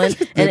someone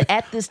and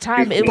at this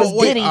time it was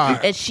Diddy,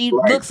 and she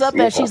looks up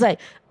and she's like,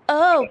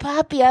 oh,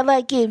 Poppy, I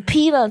like getting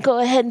peed on. Go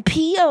ahead and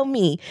pee on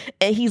me.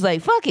 And he's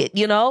like, fuck it,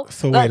 you know?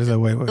 So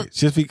wait.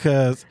 Just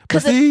because.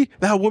 But see,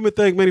 that woman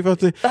thing, many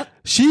folks think,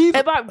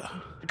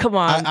 come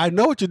on. I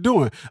know what you're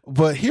doing,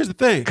 but here's the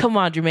thing. Come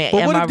on, Jermaine.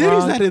 But what if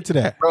Diddy's not into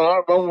that?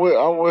 No, I'm with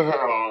her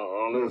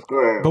on this. Go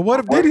ahead. But what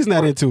if Diddy's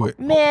not into it?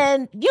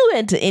 Man, you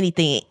into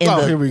anything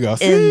here we go.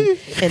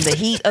 In the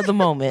heat of the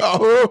moment.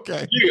 Oh,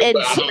 okay. And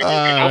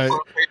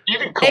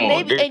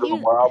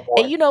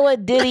you know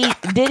what,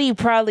 Diddy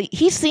probably,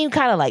 he seemed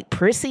kind of like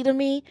prissy to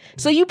me.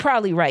 So you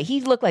probably right.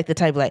 He looked like the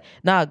type like,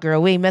 nah,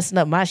 girl, we ain't messing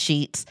up my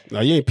sheets. No,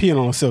 you ain't peeing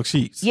on silk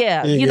sheets.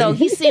 Yeah,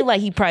 he seemed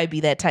like he'd probably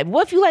be that type.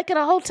 What if you like in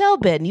a hotel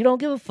bed and you don't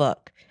give a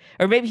fuck?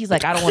 Or maybe he's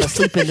like, I don't want to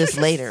sleep in this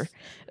later.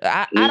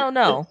 I don't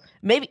know.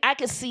 Maybe I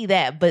could see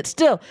that, but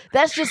still,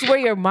 that's just where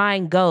your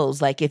mind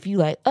goes. Like if you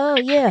like, oh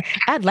yeah,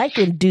 I'd like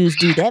when dudes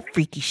do that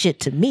freaky shit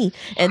to me,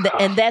 and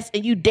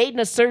you dating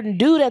a certain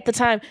dude at the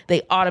time,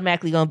 they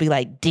automatically gonna be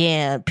like,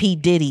 damn, P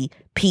Diddy,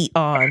 P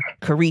on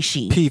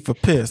Karishi, P for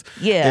piss.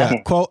 Yeah.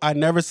 Quote: I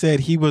never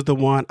said he was the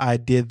one I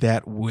did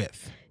that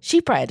with.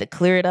 She probably had to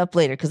clear it up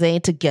later because they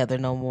ain't together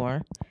no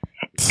more.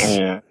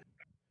 Yeah.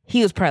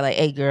 He was probably like,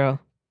 hey girl,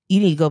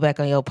 you need to go back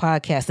on your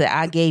podcast that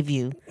I gave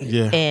you.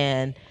 Yeah.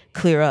 And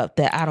clear up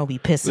that I don't be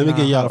pissing. Let me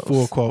give y'all hoes. the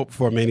full quote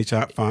before Manny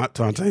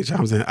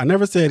chimes in. I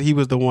never said he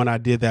was the one I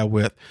did that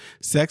with.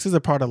 Sex is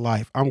a part of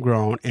life. I'm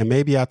grown, and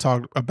maybe I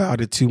talk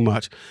about it too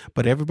much,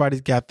 but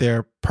everybody's got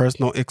their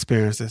personal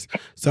experiences.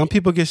 Some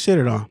people get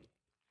shitted on.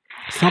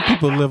 Some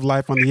people live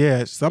life on the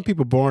edge. Some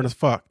people boring as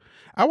fuck.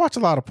 I watch a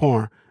lot of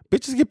porn.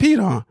 Bitches get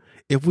peed on.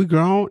 If we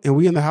grown and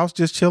we in the house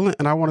just chilling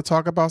and I want to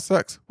talk about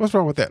sex, what's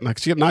wrong with that?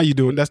 Like, now you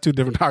doing, that's two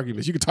different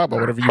arguments. You can talk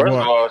about whatever you want.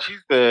 First of all, she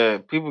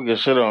said people get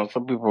shit on.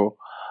 Some people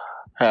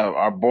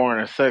are born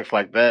in sex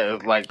like that.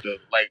 It's like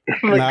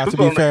now, to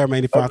be fair,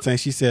 Manny Fontaine,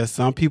 she says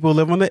some people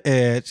live on the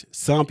edge.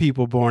 Some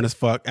people born as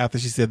fuck after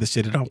she said the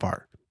shitted on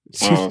part.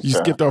 You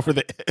skipped over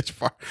the edge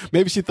part.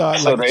 Maybe she thought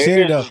so like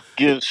shitted up.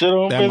 Get shit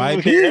on. That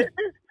might be.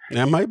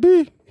 That might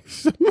be.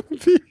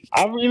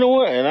 You know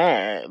what?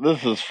 And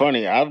this is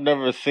funny. I've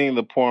never seen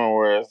the porn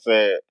where it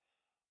said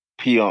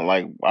pee on.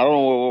 Like I don't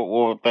know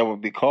what that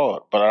would be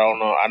called, but I don't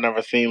know. I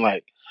never seen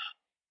like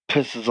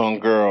pisses on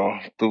girl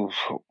through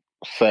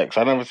sex.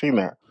 I never seen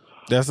that.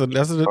 That's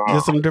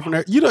some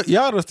different.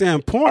 Y'all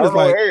understand? Porn is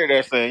like area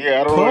that's saying.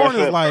 Yeah, I don't porn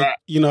know is like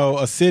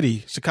a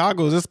city.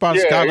 Chicago is this part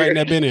of Chicago I ain't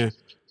never been in.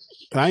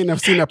 I ain't never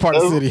seen that part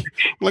of the city.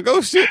 I'm like,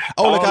 oh shit!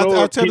 Oh, like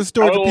I'll tell the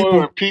story to people. I don't know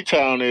where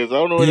P-Town is. I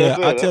don't know where that's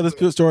at. I tell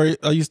this story.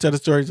 I used to tell the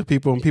story to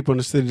people, and people in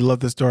the city love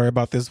this story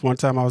about this. One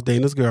time I was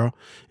dating this girl,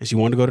 and she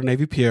wanted to go to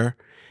Navy Pier,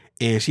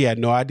 and she had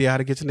no idea how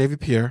to get to Navy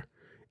Pier.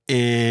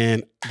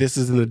 And this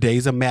is in the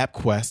days of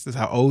MapQuest. This is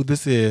how old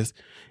this is.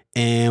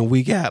 And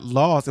we got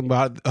lost. And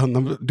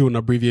I'm doing an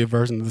abbreviated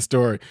version of the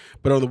story.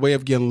 But on the way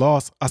of getting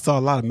lost, I saw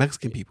a lot of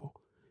Mexican people.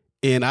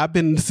 And I've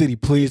been in the city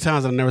plenty of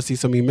times and I've never seen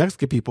so many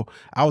Mexican people.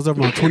 I was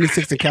over on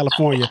 26th in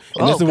California.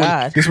 And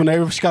this when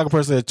every Chicago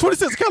person said,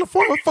 26th in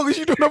California, what the fuck is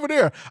you doing over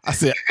there? I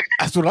said,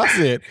 that's what I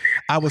said.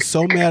 I was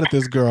so mad at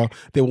this girl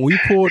that when we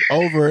pulled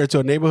over into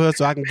a neighborhood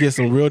so I can get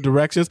some real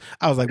directions,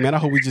 I was like, man, I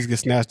hope we just get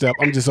snatched up.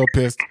 I'm just so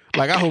pissed.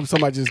 Like, I hope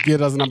somebody just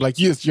get us. And I'm like,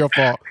 yeah, it's your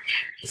fault.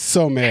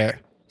 So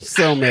mad.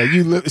 So mad.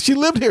 She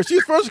lived here.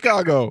 She's from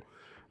Chicago.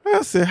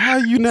 I said, how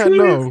you not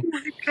know?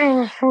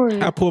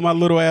 I pulled my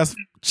little ass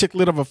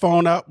chicklet of a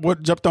phone out.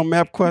 Jumped on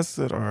MapQuest.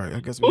 Said, all right, I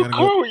guess we gotta go.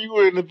 What car were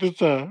you in at this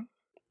time?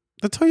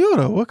 The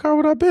Toyota. What car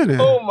would I been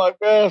in? Oh my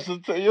gosh, the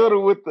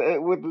Toyota with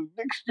the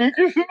big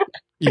speakers.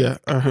 Yeah,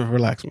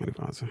 relax, Manny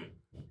Fontaine.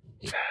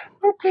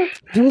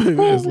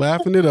 Just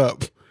laughing it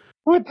up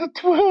with the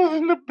 12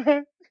 in the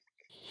back.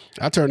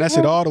 I turned that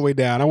shit all the way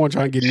down. I wasn't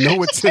trying to get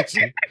no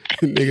attention,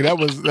 nigga.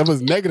 That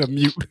was negative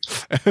mute.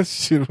 That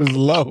shit was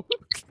low.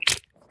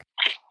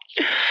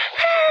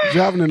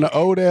 Driving in an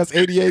old ass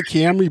 '88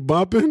 Camry,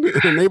 bumping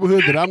in a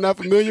neighborhood that I'm not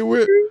familiar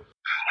with.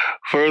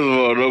 First of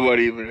all,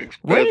 nobody even expects.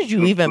 Where did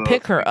you even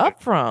pick her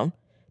up from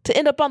to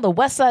end up on the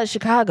west side of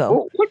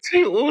Chicago? What was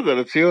that?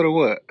 A Toyota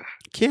what?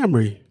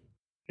 Camry.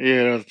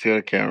 Yeah, that was a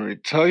Toyota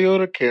Camry.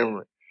 Toyota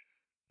Camry.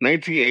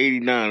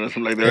 1989 or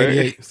something like that. 88.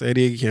 Right? It's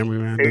 88 Camry,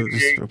 man.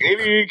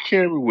 88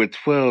 Camry with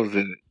 12s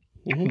in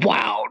it. Mm-hmm.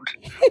 Wow.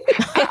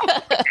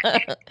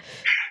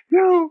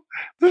 Yo,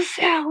 The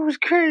sound was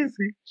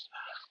crazy.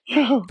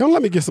 Don't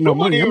let me get some more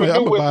money. I'm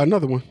gonna buy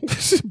another one.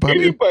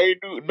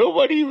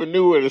 Nobody even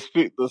knew where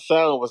the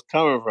sound was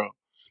coming from.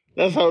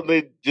 That's how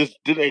they just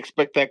didn't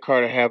expect that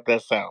car to have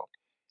that sound,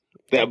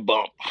 that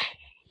bump.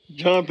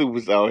 Jonathan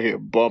was out here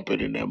bumping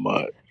in that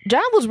mud.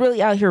 John was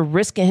really out here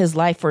risking his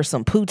life for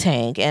some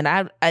poo-tang. And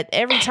I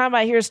every time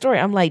I hear a story,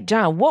 I'm like,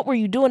 John, what were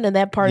you doing in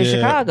that part of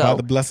Chicago? By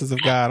the blessings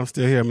of God, I'm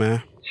still here,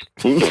 man.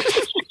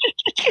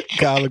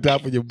 God looked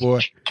out for your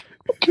boy.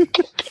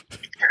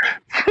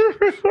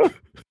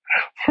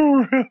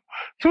 For real.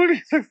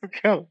 26th of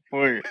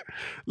California.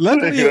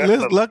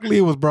 Luckily,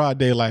 it was broad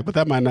daylight, but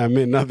that might not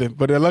mean nothing.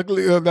 But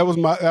luckily, that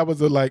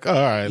was like, all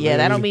right. Yeah,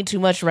 that don't mean too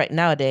much right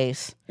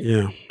nowadays.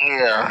 Yeah.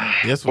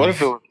 Yes. What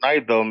if it was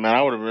night though, man?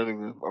 I would have really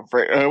been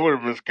afraid. I would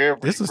have been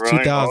scared. This was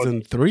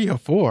 2003 or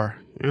 4.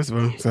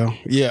 So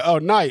yeah. Oh,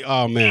 night.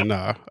 Oh man,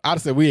 nah. I'd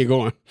said we ain't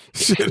going.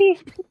 Shit.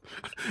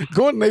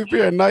 Going to Navy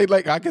Pier at night,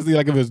 like I can see,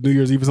 like if it's New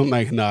Year's Eve or something,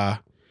 like nah.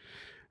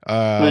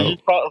 So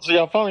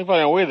y'all finally found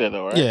your way there,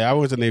 though, right? Yeah, I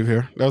went to Navy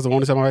Pier. That was the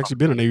only time I've actually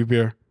been to Navy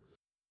Pier.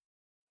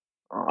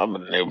 I've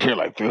been to Navy Pier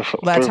like 3 or 4.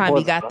 By the time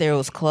we got there, it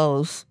was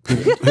closed.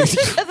 Because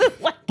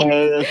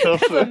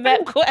of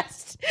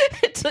MapQuest.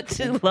 It took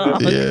too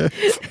long. Yeah.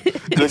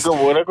 They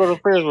go to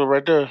Ferrisville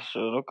right there. So,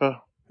 okay.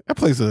 That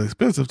place is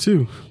expensive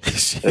too.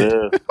 Shit.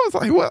 Yeah. I was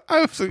like, what?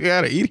 I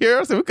gotta eat here.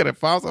 I said we could have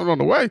found something on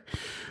the way.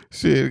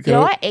 Shit.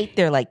 Yo, I ate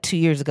there like 2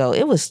 years ago.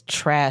 It was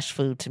trash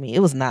food to me. It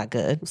was not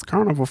good. It's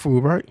carnival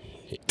food, right?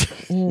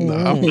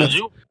 No.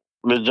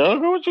 Did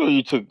John go with you or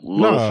you took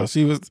Melissa? No,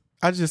 she was.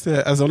 I just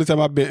said, that's the only time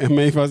I've been in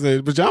Maine. I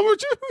said, but John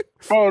with you?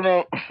 Oh,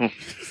 no.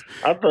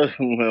 I thought,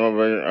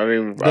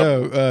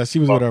 she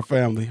was with her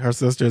family. Her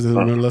sisters and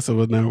Melissa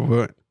was never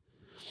with.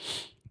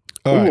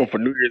 We went for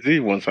New Year's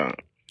Eve one time.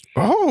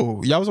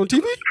 Oh, y'all was on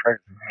TV?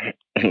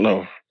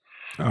 No.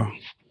 Oh.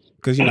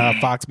 Because you know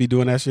how Fox be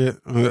doing that shit?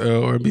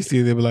 Or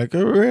NBC, they be like,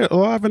 oh, we're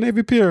live in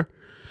Navy Pier.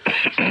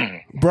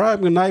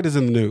 Brian McKnight is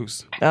in the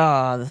news.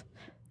 Oh,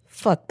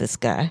 fuck this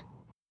guy.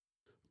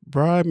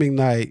 Brian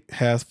McKnight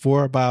has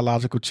 4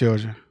 biological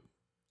children.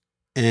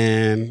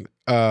 And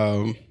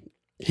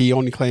he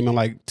only claiming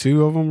like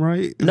 2 of them,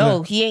 right?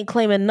 He ain't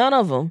claiming none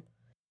of them.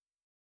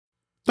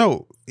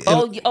 No.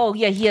 Oh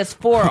yeah, he has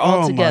 4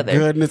 altogether. Oh my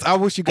goodness! I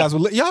wish you guys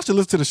would. Y'all should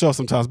listen to the show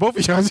sometimes. Both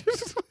of y'all.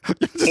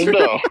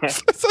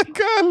 It's like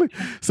godly.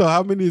 So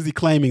how many is he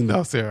claiming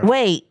though, Sarah?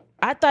 Wait,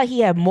 I thought he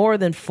had more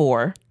than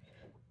 4.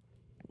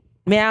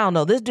 Man, I don't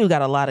know. This dude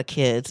got a lot of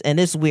kids, and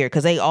it's weird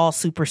because they all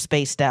super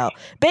spaced out.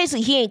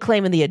 Basically, he ain't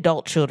claiming the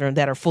adult children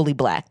that are fully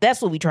black.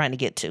 That's what we trying to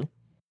get to.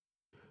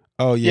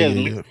 Oh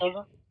yeah.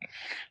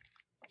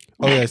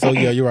 Oh yeah. So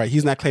yeah, you're right.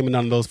 He's not claiming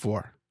none of those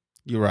 4.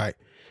 You're right.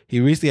 He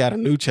recently had a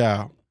new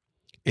child,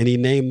 and he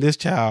named this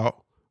child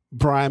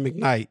Brian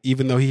McKnight,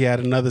 even though he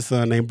had another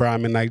son named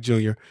Brian McKnight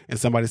Jr. And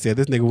somebody said,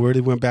 this nigga really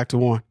went back to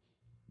 1.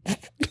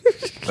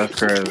 That's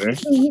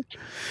crazy.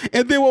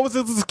 And then what was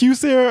his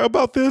excuse here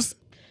about this?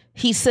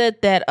 He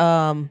said that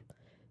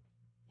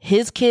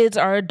his kids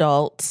are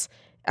adults.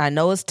 I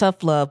know it's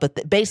tough love,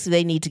 but basically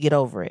they need to get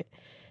over it.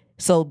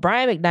 So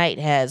Brian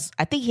McKnight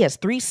I think he has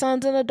 3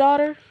 sons and a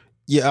daughter.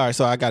 Yeah, all right,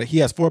 so I got it. He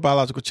has 4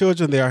 biological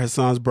children. They are his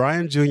sons,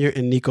 Brian Jr.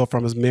 and Nico,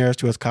 from his marriage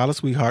to his college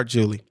sweetheart,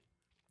 Julie.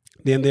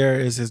 Then there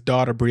is his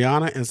daughter,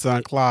 Brianna, and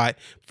son, Clyde,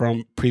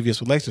 from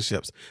previous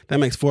relationships. That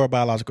makes 4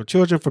 biological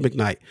children for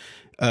McKnight.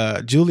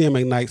 Julian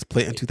McKnight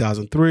split in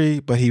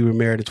 2003, but he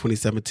remarried in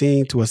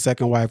 2017 to a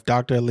second wife,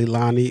 Dr.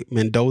 Leilani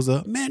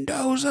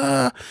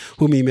Mendoza,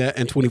 whom he met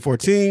in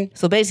 2014.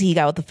 So basically, he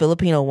got with the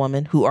Filipino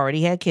woman who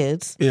already had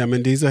kids. Yeah,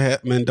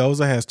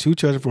 Mendoza has 2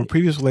 children from a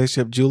previous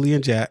relationship, Julia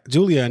and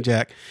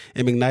Jack,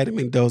 and McKnight and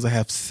Mendoza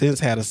have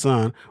since had a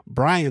son,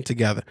 Brian,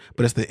 together.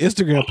 But it's the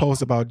Instagram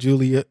post about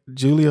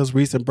Julia's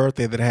recent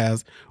birthday that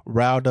has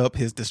riled up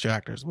his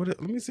distractors. Let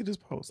me see this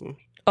post.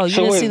 Oh, you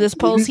didn't see this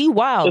post? He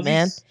wild,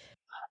 man.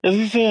 Is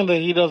he saying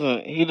that he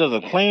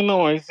doesn't claim them,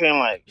 or he's saying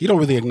like he don't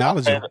really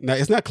acknowledge it? No,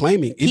 it's not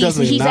claiming. He's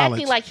acknowledge.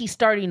 Acting like he's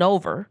starting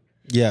over.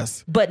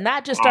 Yes, but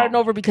not just starting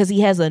over because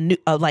he has a new,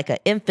 like an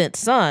infant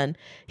son.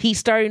 He's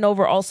starting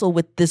over also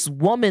with this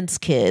woman's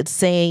kids,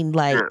 saying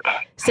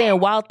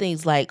wild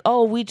things like,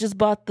 "Oh, we just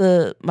bought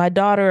my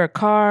daughter a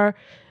car.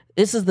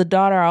 This is the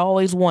daughter I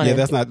always wanted."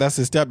 Yeah, that's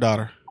his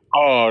stepdaughter.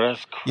 Oh,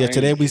 that's crazy. Yeah,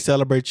 today we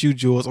celebrate you,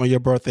 Jules, on your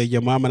birthday.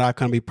 Your mom and I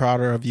couldn't be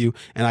prouder of you,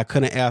 and I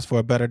couldn't ask for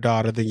a better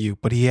daughter than you.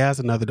 But he has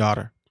another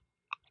daughter.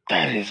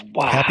 That is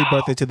wild. Happy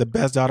birthday to the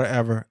best daughter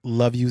ever.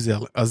 Love you,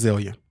 a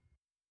zillion.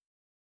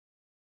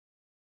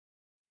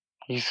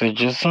 He said,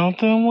 just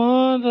something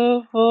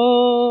wonderful.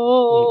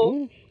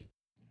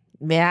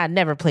 Mm-hmm. Man, I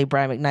never played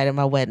Brian McKnight at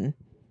my wedding.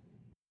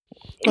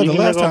 Well, the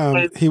last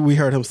time we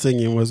heard him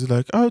singing was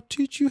like, I'll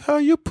teach you how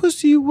your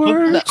pussy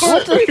works.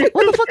 What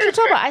the fuck are you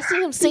talking about? I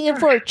seen him singing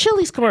for a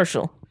Chili's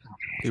commercial.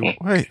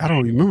 Wait, I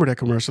don't remember that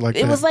commercial like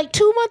that. It was like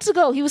 2 months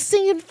ago. He was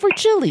singing for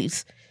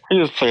Chili's. He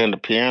was playing the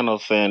piano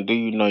saying, do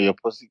you know your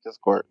pussy can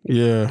squirt?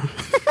 Yeah.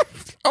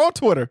 On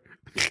Twitter.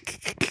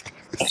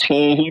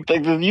 You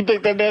think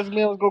that nasty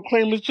man was going to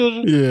claim his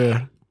children?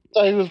 Yeah. I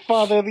thought he was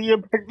father of the year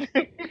back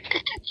then.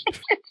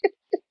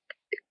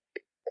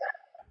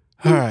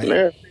 All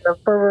right.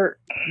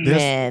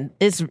 Man,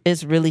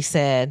 it's really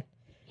sad.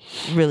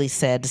 Really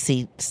sad to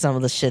see some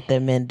of the shit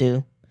that men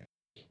do.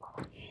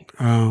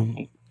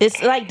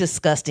 It's like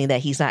disgusting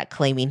that he's not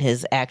claiming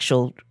his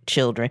actual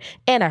children.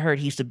 And I heard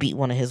he used to beat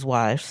one of his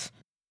wives.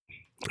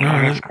 All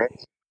right.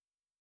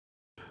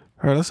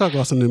 All right, let's talk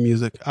about some new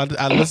music.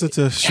 I listened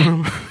to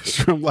Shrimp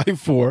Life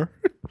 4.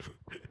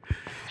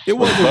 It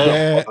wasn't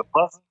bad.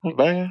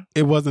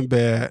 It wasn't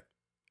bad.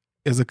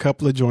 There's a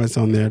couple of joints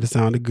on there that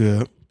sounded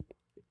good.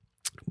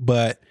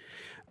 But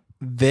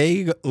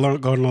they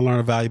going to learn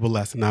a valuable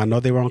lesson. Now, I know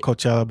they were on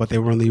Coachella, but they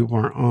really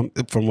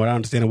weren't, from what I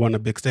understand, it wasn't a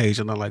big stage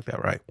or nothing like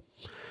that, right?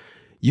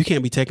 You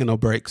can't be taking no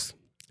breaks.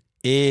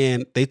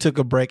 And they took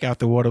a break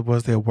after what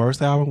was their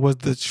worst album. Was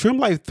the Shrimp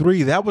Life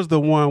 3, that was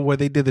the one where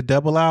they did the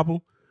double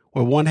album,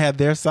 where one had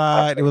their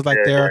side. It was like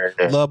their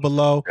Love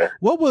Below.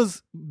 What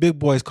was Big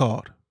Boy's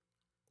called?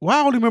 Well,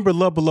 I only remember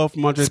Love Below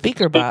from Andre.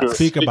 Speaker Box.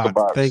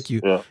 Thank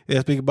you. Yeah,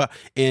 Speaker Box.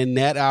 And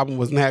that album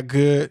was not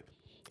good.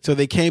 So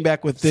they came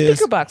back with this.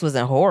 Speaker Box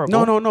wasn't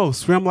horrible. No.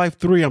 Shrimp Life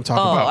 3 I'm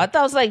talking about. Oh, I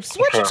thought it was like,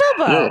 what you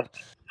talking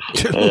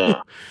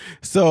about?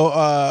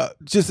 So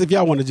just if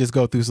y'all want to just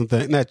go through some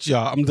things, not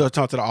y'all, I'm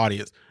talking to the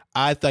audience.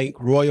 I think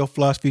Royal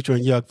Flush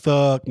featuring Young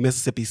Thug,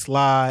 Mississippi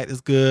Slide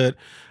is good.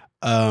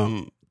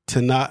 Tanisha,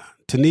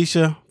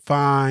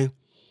 fine.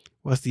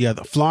 What's the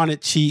other? Flaunt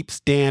It Cheap,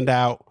 Stand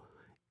Out.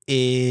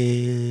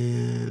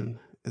 And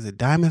is it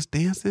Diamonds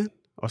Dancing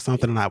or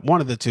something? Not one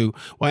of the two.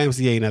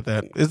 YMCA, not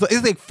that.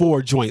 It's like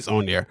 4 joints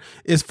on there.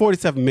 It's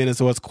 47 minutes,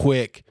 so it's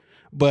quick,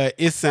 but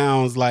it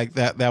sounds like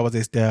that was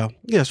a style.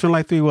 Yeah, Shrimp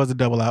Life 3 was a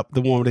double out,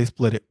 the one where they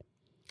split it.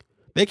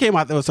 They came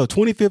out there, so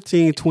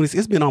 2015,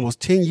 it's been almost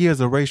 10 years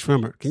of Ray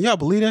Shrimmer. Can y'all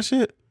believe that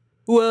shit?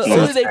 Well,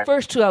 only their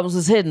first 2 albums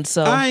was hidden,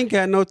 so. I ain't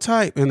got no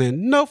type, and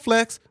then no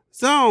flex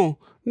zone.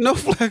 No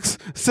flex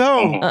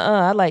zone.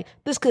 I like,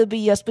 this could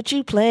be us, but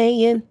you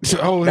playing.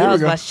 Oh, that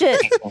was my shit.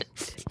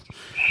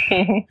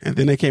 And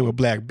then they came with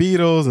Black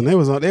Beatles, and they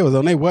was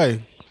on their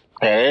way.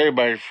 Hey,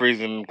 everybody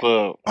freezing in the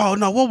club. Oh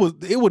no,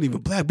 it wasn't even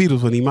Black Beatles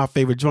wasn't even my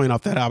favorite joint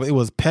off that album. It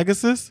was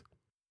Pegasus.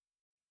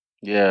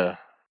 Yeah.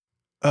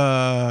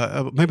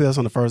 Maybe that's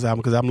on the first album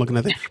because I'm looking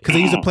at it because they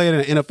used to play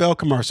it in NFL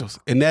commercials,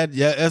 and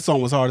that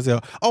song was hard as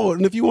hell. Oh,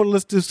 and if you want to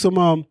listen to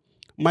some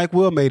Mike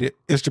Will made it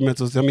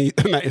instrumentals. I mean,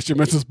 not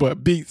instrumentals,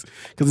 but beats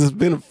because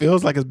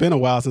feels like it's been a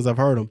while since I've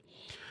heard them.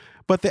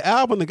 But the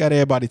album that got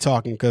everybody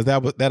talking because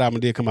that album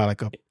did come out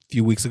like a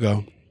few weeks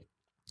ago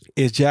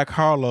is Jack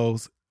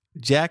Harlow's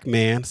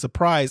Jackman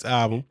surprise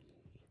album.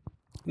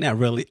 Not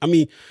really. I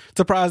mean,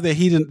 surprised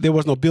that there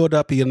was no build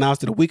up. He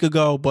announced it a week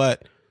ago,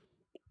 but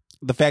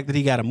the fact that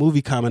he got a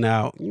movie coming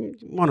out, you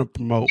want to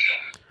promote.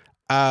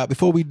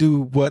 Before we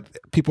do what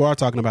people are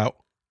talking about,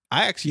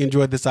 I actually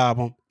enjoyed this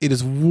album. It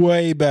is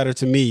way better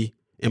to me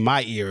in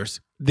my ears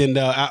than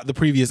the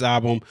previous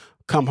album,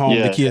 Come Home,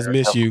 The Kids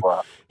Miss You.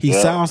 He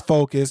sounds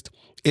focused.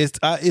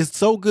 It's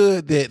so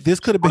good that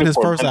this could have been his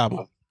first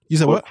album. You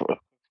said what?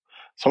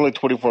 It's only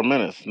 24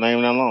 minutes. Not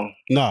even that long.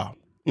 No.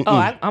 Oh,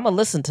 I'm going to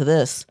listen to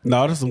this.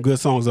 No, there's some good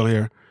songs on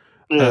here.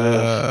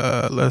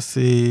 Let's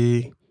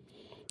see.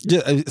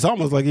 It's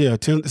almost like,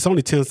 it's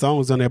only 10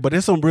 songs on there, but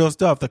there's some real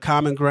stuff. The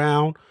common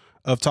ground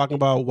of talking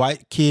about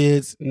white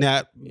kids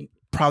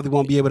probably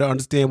won't be able to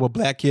understand what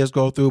black kids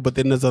go through. But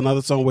then there's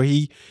another song where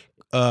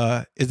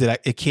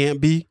It Can't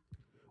Be,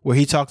 where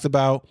he talks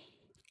about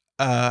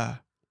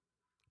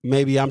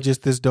maybe I'm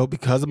just this dope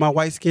because of my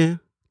white skin.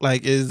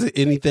 Like, is it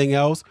anything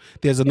else?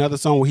 There's another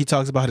song where he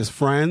talks about his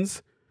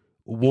friends.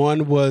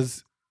 One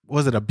was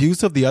it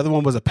abusive? The other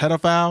one was a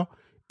pedophile.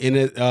 And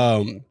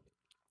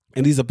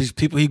these are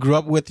people he grew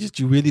up with that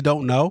you really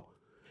don't know.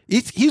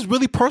 He's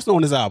really personal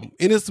on his album,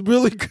 and it's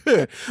really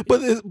good.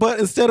 But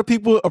instead of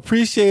people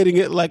appreciating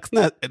it, like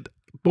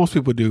most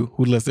people do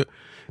who listen,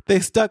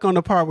 they stuck on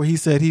the part where he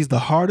said he's the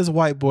hardest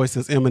white boy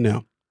since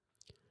Eminem.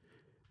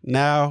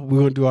 Now we're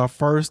going to do our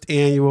first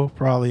annual,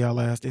 probably our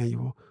last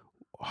annual,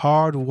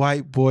 hard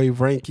white boy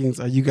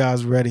rankings. Are you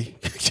guys ready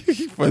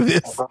for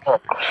this?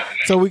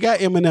 So we got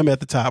Eminem at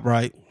the top,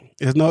 right?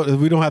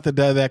 We don't have to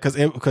do that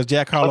because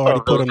Jack Harlow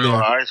already put him there.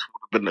 Ice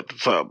would have been at the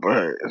top,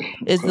 right?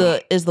 Is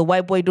the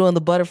white boy doing the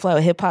butterfly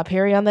with Hip Hop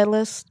Harry on that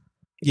list?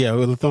 Yeah,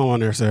 we'll throw him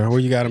on there, Sarah. Where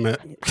you got him at?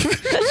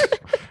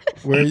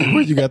 where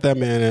you got that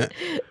man at?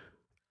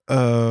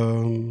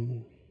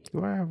 Do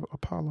I have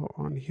Apollo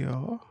on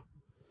here?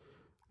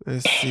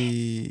 Let's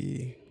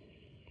see.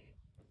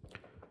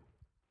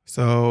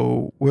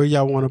 So where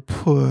y'all want to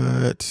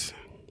put?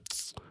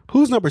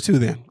 Who's number 2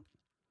 then?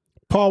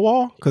 Paul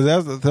Wall? Because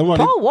that's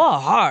somebody. Paul Wall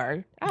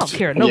hard. I don't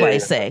care what nobody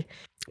say.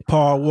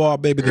 Paul Wall,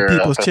 baby, the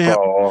people's champ.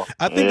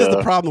 I think that's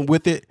the problem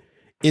with it.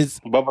 Is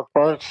Bubba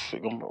Sparks?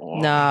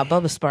 Nah,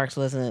 Bubba Sparks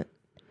wasn't.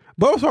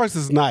 Bubba Sparks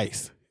is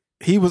nice.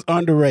 He was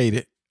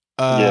underrated.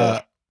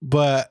 But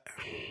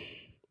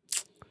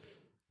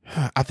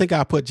I think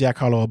I'll put Jack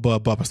Harlow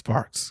above Bubba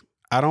Sparks.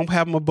 I don't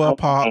have him above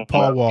Paul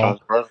Wall.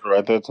 Controversial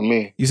right there to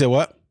me. You said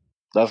what?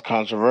 That's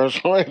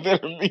controversial right there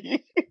to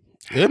me.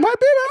 It might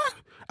be,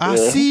 man. I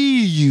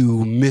see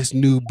you, Miss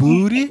New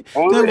Booty.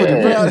 Bring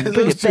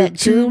it back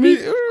to me.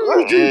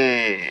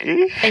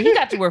 And he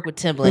got to work with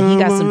Timbaland. He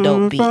got some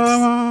dope beats.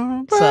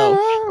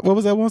 So what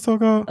was that one song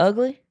called?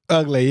 Ugly?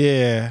 Ugly,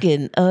 yeah.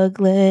 Getting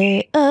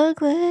ugly,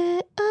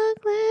 ugly,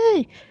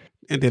 ugly.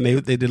 And then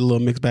they did a little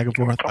mix back and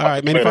forth. All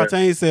right, Manny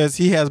Fontaine says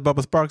he has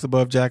Bubba Sparks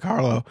above Jack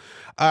Harlow.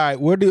 All right,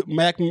 where do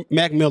Mac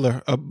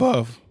Miller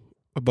above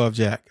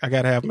Jack? I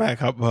gotta have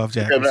Mac above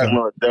Jack. Yeah, Mac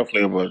Miller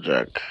definitely above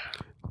Jack.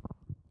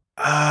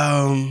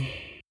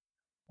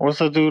 What's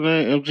that dude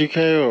name?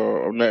 MGK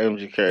or not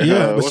MGK?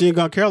 Yeah, Machine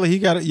Gun Kelly. He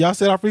got it. Y'all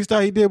said our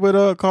freestyle he did with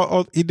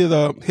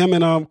him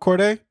and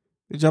Corday.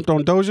 He jumped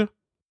on Doja.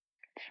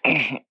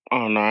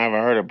 Oh no, I haven't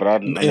heard it, but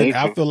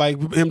I feel like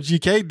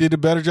MGK did a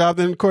better job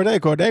than Corday.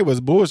 Corday was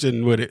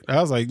bullshitting with it.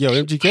 I was like, yo,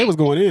 MGK was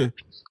going in.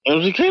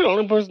 MGK the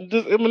only person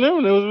that did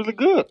Eminem that was really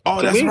good.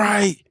 Oh, that's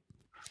right.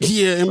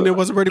 Yeah, Eminem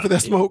wasn't ready for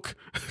that smoke.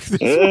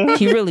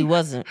 He really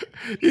wasn't.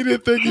 He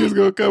didn't think he was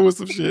gonna come with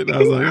some shit. And I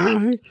was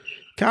like, he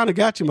kind of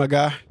got you, my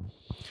guy.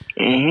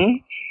 Mm-hmm.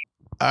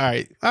 All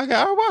right, I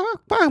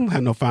don't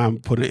have no fine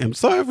putting him.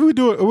 So if we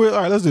do it,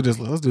 all right, let's do this.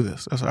 Let's do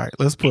this. That's all right.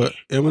 Let's put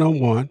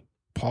Eminem 1,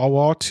 Paul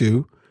Wall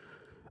 2,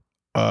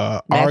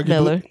 Mac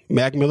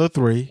Miller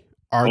 3,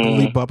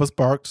 arguably Bubba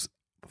Sparks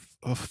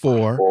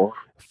 4.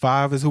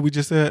 5 is who we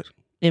just said.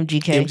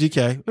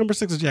 MGK. Number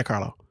 6 is Jack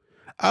Harlow.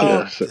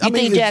 You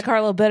think Jack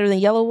Harlow better than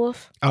Yellow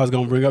Wolf? I was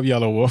gonna bring up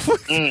Yellow Wolf,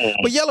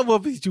 but Yellow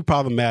Wolf is too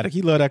problematic.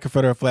 He loved that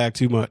Confederate flag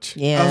too much.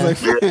 Yeah, I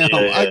was like,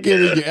 I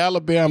get it. You're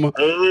Alabama.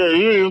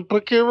 You even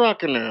put Kid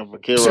Rock in there.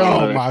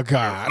 Oh my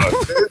God,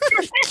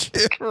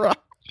 Kid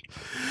Rock.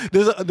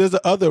 There's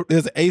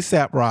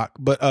ASAP Rock,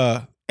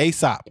 but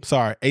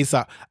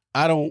Aesop.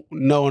 I don't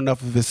know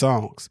enough of his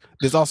songs.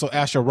 There's also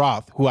Asher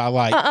Roth, who I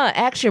like.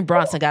 Action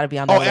Bronson got to be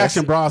on that list.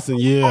 Action Bronson,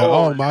 yeah.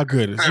 Oh my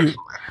goodness.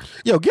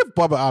 Yo, get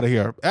Bubba out of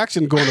here.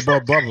 Action going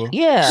above Bubba.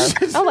 Yeah.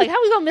 I'm like,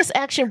 how we gonna miss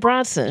Action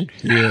Bronson?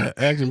 Yeah,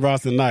 Action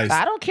Bronson, nice.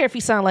 I don't care if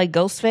he sound like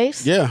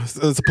Ghostface. Yeah, it's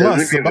a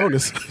plus, it's a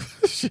bonus.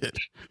 Shit.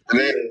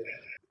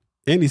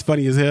 And he's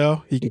funny as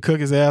hell. He can cook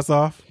his ass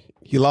off.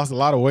 He lost a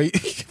lot of weight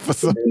for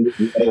some.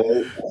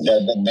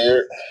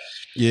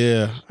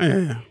 Yeah.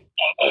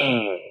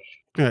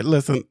 All right,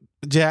 listen,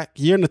 Jack,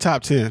 you're in the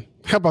top 10.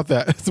 How about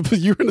that?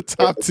 You're in the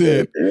top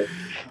 10,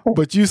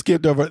 but you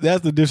skipped over.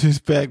 That's the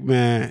disrespect,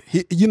 man.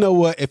 You know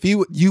what? If he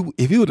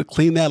would have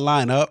cleaned that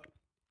line up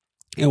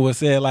and would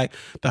say like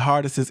the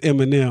hardest is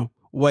Eminem.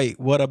 Wait,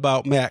 what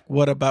about Mac?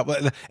 What about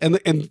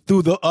and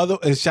through the other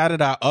and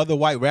shouted out other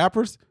white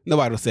rappers?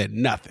 Nobody would have said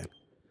nothing.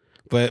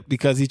 But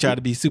because he tried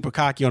to be super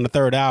cocky on the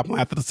third album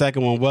after the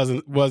second one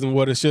wasn't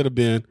what it should have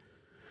been.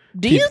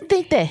 Do you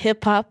think that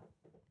hip hop,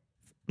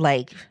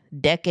 like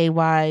decade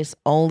wise,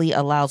 only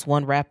allows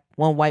one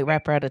white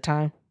rapper at a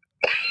time?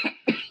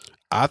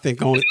 I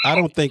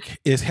don't think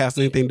it has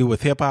anything to do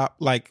with hip hop.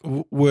 Like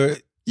where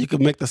you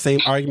could make the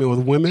same argument with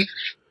women,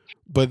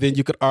 but then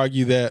you could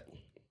argue that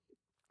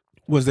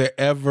was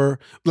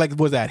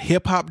that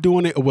hip hop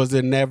doing it, or was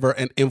there never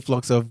an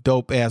influx of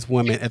dope ass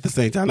women at the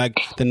same time? Like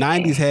the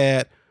 90s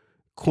had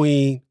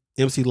Queen,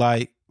 MC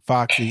Lyte,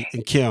 Foxy,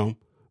 and Kim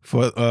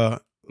for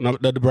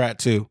the Brat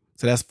too.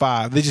 So that's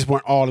 5. They just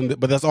weren't all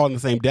but that's all in the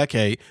same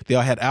decade. They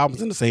all had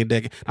albums in the same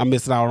decade. I'm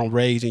missing out on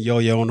Rage and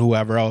Yo-Yo and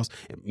whoever else.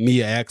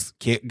 Mia X,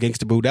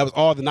 Gangsta Boo. That was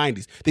all the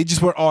 90s. They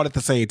just weren't all at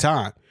the same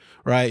time,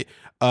 right?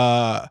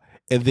 And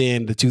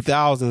then the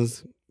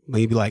 2000s,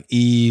 maybe like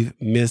Eve,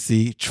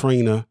 Missy,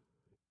 Trina,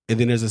 and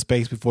then there's a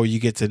space before you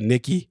get to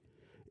Nicki.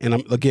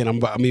 And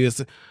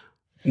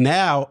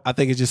now I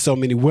think it's just so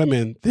many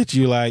women that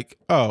you like.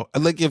 Oh,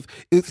 like if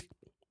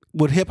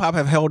would hip hop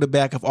have held it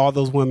back if all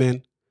those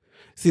women?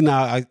 See,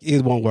 now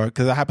it won't work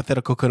because a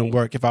hypothetical couldn't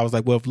work if I was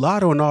like, well, if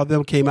Lotto and all of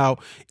them came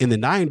out in the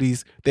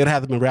 90s, they'd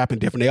have been rapping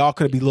different. They all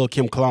couldn't be Lil'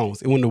 Kim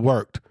clones. It wouldn't have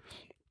worked.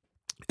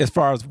 As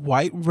far as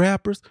white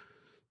rappers,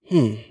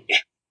 you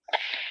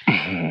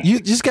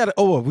just got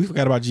to, we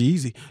forgot about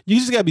G-Eazy. You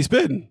just got to be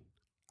spitting.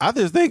 I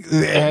just think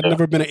there had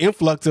never been an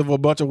influx of a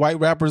bunch of white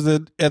rappers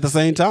at the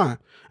same time.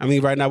 I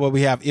mean, right now, what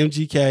we have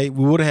MGK,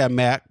 we would have had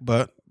Mac,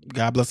 but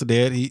God bless the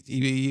dead,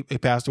 he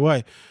passed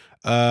away.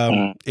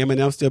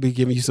 Eminem still be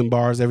giving you some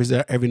bars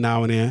every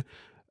now and then.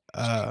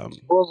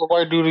 What was the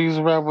white dude who used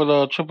to rap with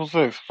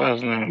 666? What's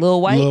his name?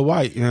 Lil White. Lil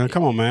White. Yeah,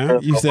 come on, man.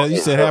 You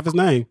said half his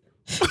name.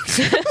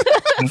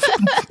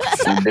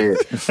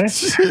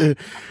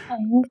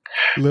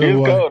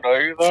 Lil White. Cold, though.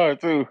 He's hard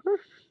too.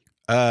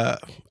 I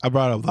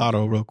brought up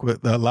Lotto real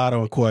quick. The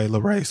Lotto and Coi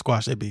Leray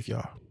squash that beef,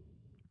 y'all.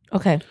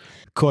 Okay.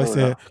 Coi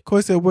said,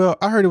 well,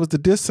 I heard it was the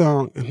diss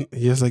song. And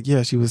he was like,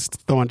 yeah, she was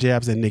throwing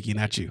jabs at Nicki,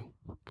 not you.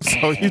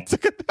 So you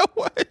took it that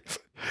way.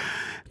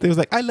 They was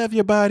like, I love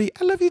your body.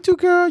 I love you too,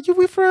 girl.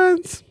 We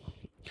friends.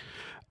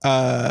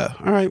 All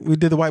right, we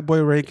did the white boy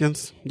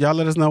rankings. Y'all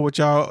let us know what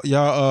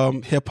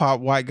y'all hip hop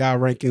white guy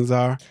rankings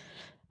are.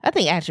 I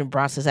think Action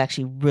Bronson is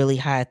actually really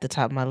high at the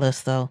top of my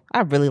list, though.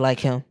 I really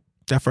like him.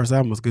 That first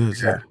album was good.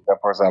 Yeah, that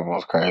first album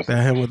was crazy.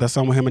 That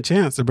song with him and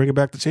Chance to bring it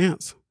back to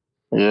Chance.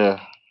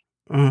 Yeah.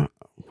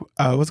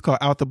 What's it called?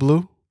 Out the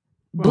Blue.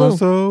 Blue.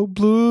 So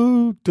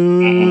blue.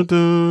 Dun,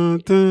 dun,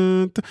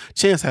 dun, dun.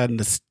 Chance had a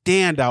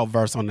standout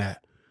verse on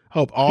that.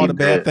 Hope all the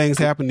bad things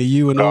happen to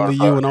you and only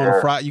you. And on a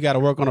Friday, you got to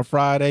work on a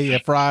Friday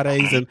at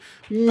Fridays, and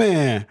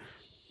man.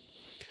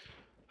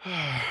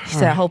 He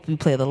said, "I hope you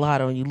play the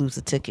lotto and you lose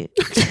a ticket."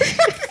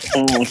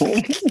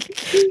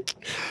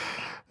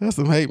 That's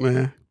some hate,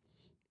 man.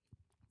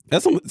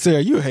 That's some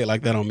Sarah. You hate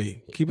like that on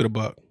me. Keep it a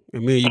buck.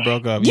 And me and you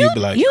broke up. You'd be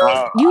like,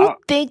 you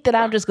think that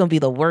I'm just gonna be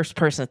the worst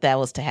person if that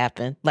was to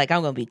happen? Like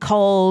I'm gonna be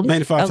cold.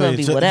 I'm gonna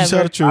be whatever.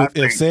 Tell the truth.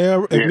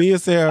 If me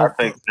and Sarah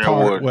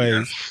part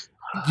ways,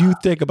 you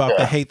think about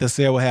the hate that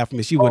Sarah would have for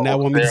me. She would not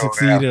want me to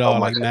succeed at all.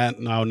 Like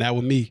not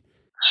with me.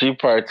 She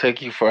probably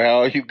take you for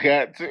how you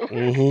got to.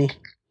 Mm-hmm.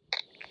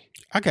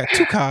 I got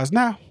 2 cars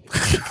now.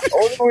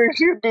 Only way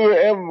she'd do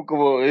it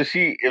amicable is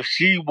if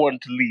she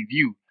wanted to leave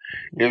you.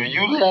 If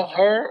you left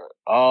her,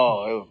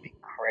 it would be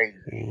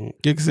crazy.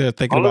 You can start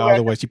thinking about all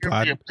the ways she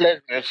plotted.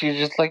 She's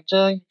just like,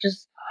 John,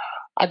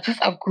 I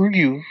just outgrew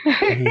you.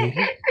 Mm-hmm.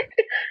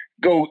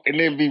 Go and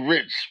then be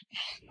rich,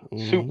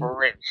 super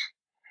rich.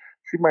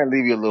 She might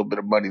leave you a little bit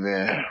of money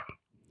there,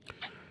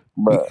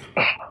 but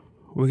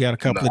we got a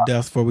couple of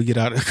deaths before we get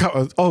out.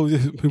 Oh,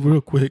 real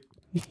quick,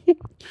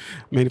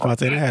 Manny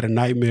Fontaine, I had a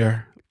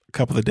nightmare a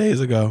couple of days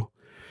ago.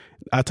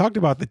 I talked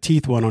about the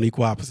teeth one on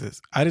Equal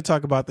Opposites. I didn't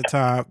talk about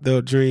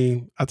the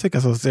dream. I think I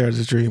saw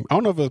Sarah's dream. I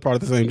don't know if it was part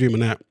of the same dream or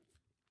not,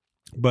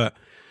 but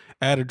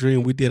I had a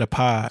dream. We did a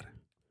pod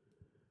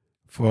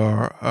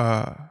for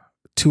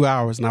 2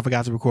 hours, and I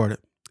forgot to record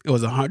it. It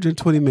was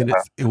 120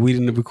 minutes, and we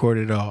didn't record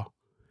it at all.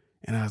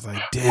 And I was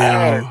like,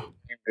 damn.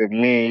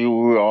 Me and you,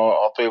 we were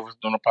all 3 of us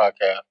doing a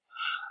podcast.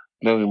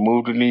 Then we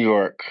moved to New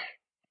York.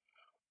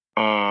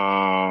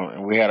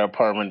 And we had an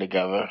apartment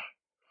together.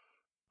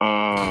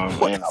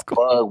 And a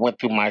bug went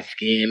through my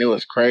skin. It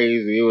was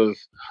crazy. It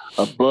was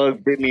a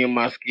bug bit me in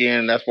my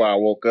skin. That's why I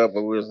woke up.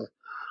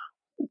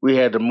 We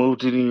had to move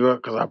to New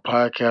York because our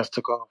podcast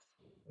took off.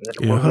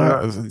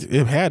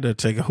 It had to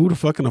take. Who the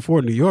fuck can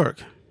afford New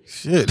York?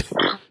 Shit.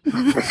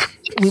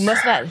 We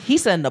must not. He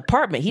said an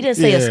apartment. He didn't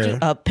say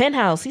a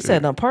penthouse. He said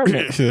an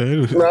apartment. No,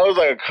 it was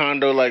like a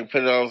condo, like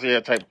penthouse,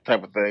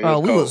 type of thing. Oh,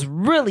 we was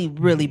really,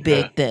 really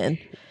big then.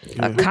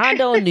 A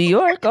condo in New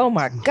York. Oh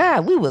my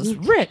God, we was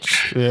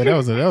rich. Yeah, that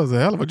was a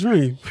hell of a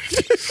dream.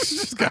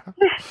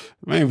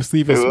 Man was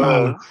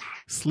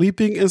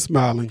sleeping and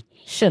smiling.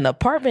 Shit, an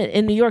apartment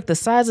in New York the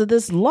size of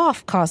this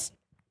loft cost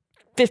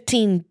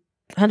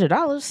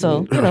 $1,500.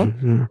 So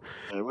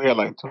Yeah, we had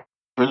like 2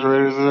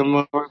 refrigerators in the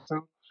motherfucker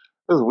too.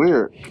 It was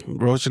weird.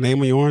 Wrote your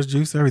name on your orange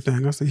juice,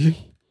 everything. I see you.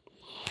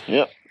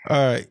 Yep.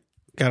 All right.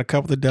 Got a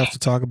couple of deaths to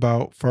talk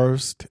about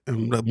first,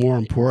 and more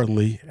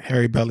importantly,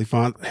 Harry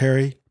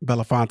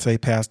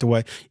Belafonte passed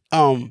away.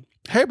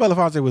 Harry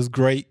Belafonte was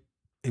great.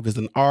 He was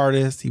an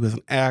artist. He was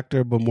an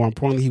actor, but more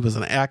importantly, he was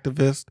an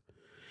activist.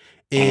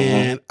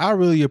 And I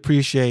really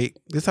appreciate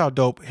this. How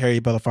dope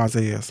Harry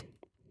Belafonte is.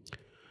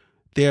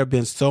 There have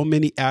been so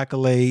many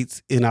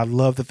accolades, and I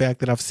love the fact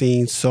that I've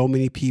seen so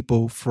many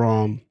people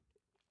from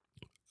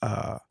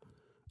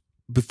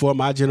before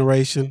my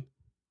generation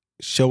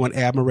showing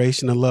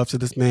admiration and love to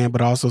this man,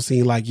 but also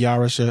seeing like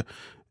Yara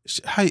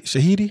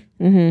Shahidi,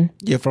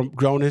 from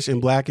Grownish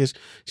and Blackish.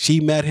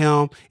 She met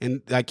him,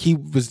 and like he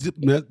was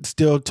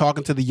still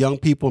talking to the young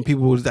people, and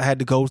people had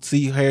to go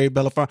see Harry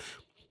Belafonte.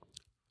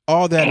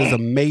 All that is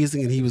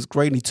amazing, and he was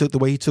great. And he took the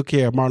way he took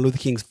care of Martin Luther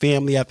King's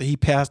family after he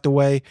passed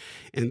away,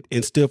 and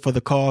stood for the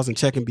cause and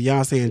checking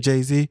Beyonce and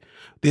Jay-Z.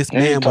 This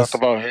man talked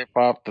about hip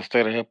hop, the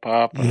state of hip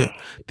hop. Yeah,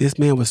 this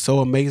man was so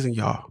amazing,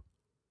 y'all.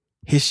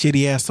 His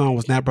shitty ass song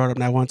was not brought up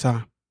not one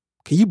time.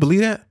 Can you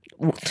believe that?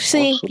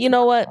 See, you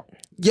know what?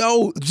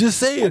 Yo, just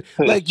saying.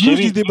 Like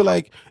usually they'd be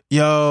like,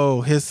 "Yo,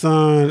 his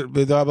son,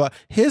 blah blah blah."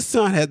 His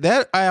son had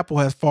that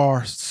apple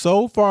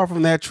so far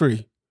from that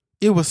tree.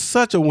 It was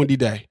such a windy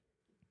day.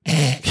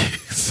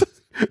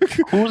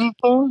 Who's his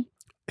son?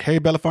 Harry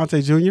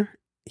Belafonte Jr.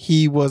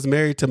 He was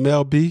married to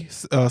Mel B,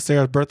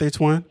 Sarah's birthday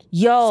twin.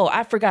 Yo,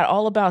 I forgot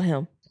all about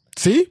him.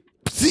 See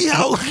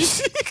how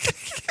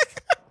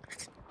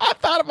I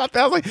thought about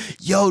that. I was like,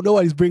 "Yo,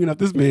 nobody's bringing up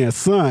this man's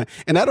son,"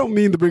 and I don't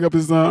mean to bring up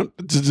his son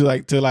I'm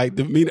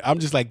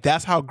just like,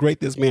 that's how great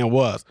this man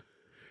was.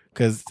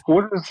 Because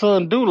what did his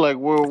son do? Like,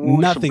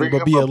 nothing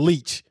but be a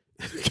leech.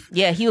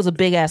 Yeah, he was a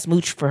big ass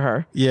mooch for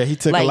her. Yeah, he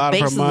took a lot of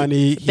her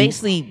money.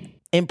 Basically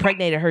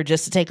impregnated her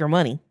just to take her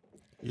money.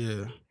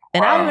 Yeah.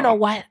 And I don't even know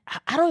why.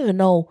 I don't even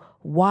know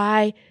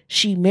why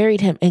she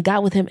married him and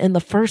got with him in the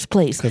first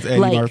place. Because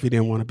Eddie Murphy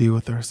didn't want to be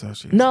with her. So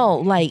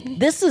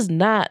this is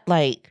not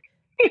like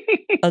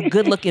a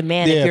good looking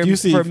man if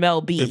you're for Mel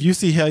B. If you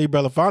see Harry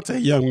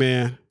Belafonte, young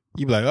man,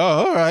 you be like, "Oh,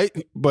 all right."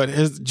 But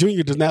his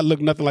junior does not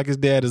look nothing like his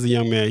dad as a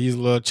young man. He's a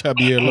little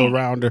chubbier, a little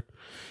rounder.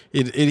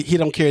 He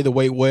don't carry the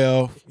weight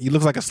well. He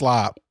looks like a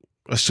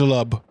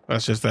schlub, I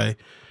should say.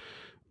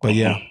 But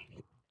yeah.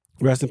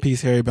 Rest in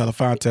peace, Harry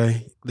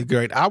Belafonte, the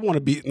great. I want to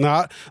be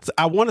I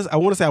want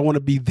to say I want to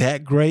be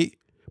that great,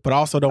 but I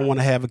also don't want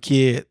to have a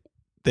kid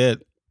that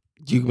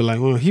you can be like,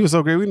 "Well, he was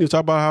so great. We need to talk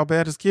about how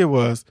bad his kid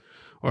was,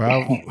 or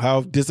how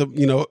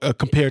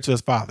compared to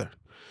his father,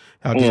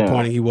 how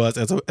disappointing he was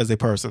as a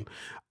person."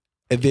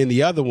 And then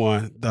the other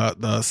one,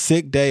 the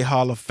Sick Day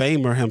Hall of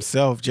Famer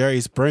himself,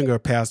 Jerry Springer,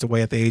 passed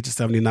away at the age of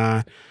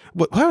 79.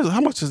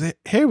 How much was it?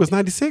 Harry was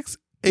 96?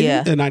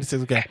 Yeah.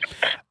 96, okay.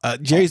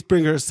 Jerry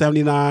Springer,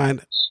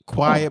 79,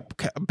 quiet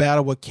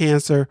battle with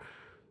cancer.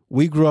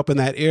 We grew up in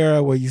that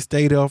era where you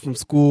stayed up from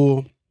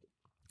school.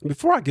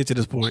 Before I get to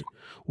this point,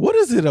 what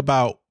is it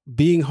about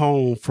being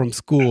home from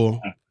school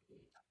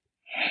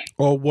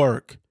or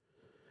work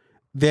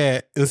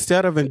that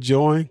instead of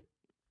enjoying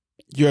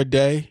your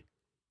day,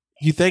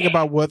 you think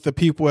about what the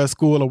people at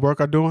school or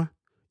work are doing?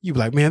 You be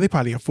like, man, they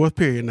probably in fourth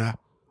period now.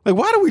 Like,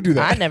 why do we do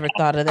that? I never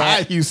thought of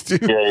that. I used to.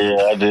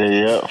 Yeah, I did,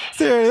 yeah.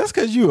 Sarah, that's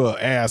because you an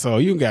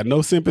asshole. You ain't got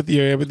no sympathy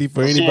or empathy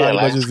for anybody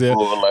but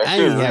yourself.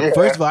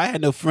 First of all, I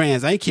had no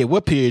friends. I ain't care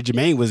what period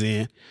Jermaine was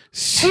in.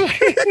 Shit.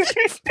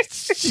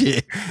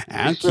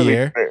 I don't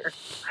care.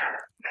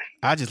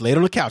 I just laid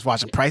on the couch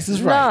watching Price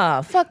is Right.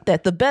 Nah, fuck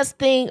that. The best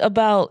thing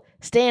about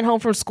staying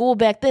home from school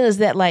back then is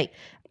that, like,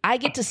 I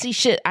get to see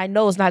shit I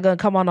know is not going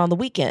to come on the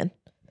weekend.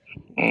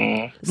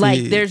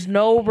 Like, there was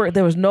no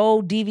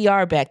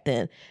DVR back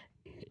then.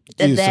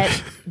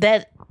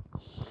 That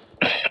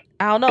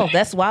I don't know.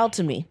 That's wild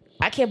to me.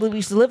 I can't believe we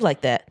used to live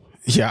like that.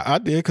 Yeah, I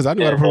did because I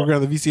knew how to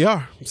program the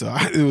VCR. So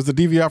it was a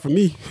DVR for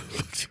me.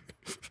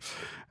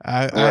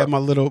 I had my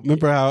little.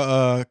 Remember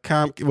how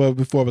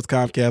before it was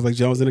Comcast, like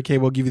Jones in the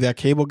Cable give you that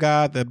cable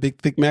guide, that big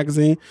thick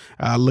magazine.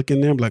 I look in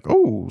there, I'm like,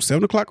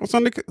 7:00 on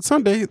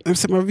Sunday. Let me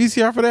set my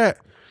VCR for that.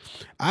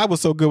 I was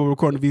so good with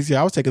recording the VCR.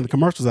 I was taking the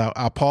commercials out.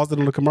 I paused it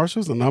on the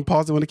commercials and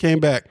unpaused it when it came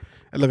back.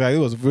 It looked like it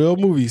was real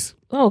movies.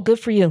 Oh, good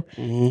for you.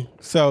 Mm-hmm.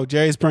 So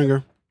Jerry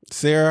Springer,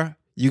 Sarah,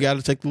 you got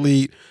to take the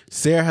lead.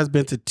 Sarah has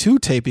been to 2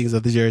 tapings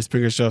of the Jerry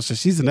Springer Show, so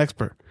she's an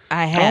expert.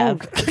 I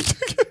have.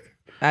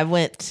 I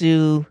went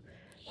to.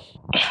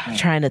 I'm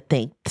trying to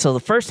think. So the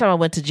first time I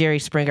went to Jerry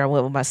Springer, I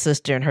went with my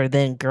sister and her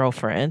then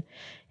girlfriend,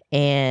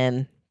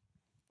 and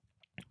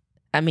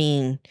I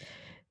mean,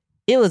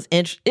 it was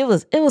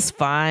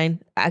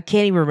fine. I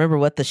can't even remember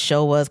what the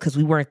show was because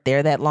we weren't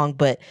there that long.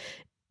 But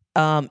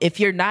if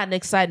you're not an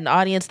exciting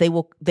audience, they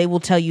will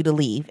tell you to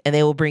leave, and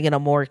they will bring in a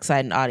more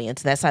exciting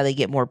audience. That's how they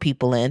get more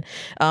people in.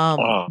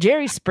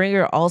 Jerry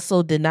Springer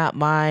also did not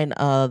mind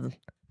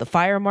the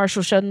fire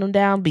marshal shutting them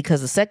down because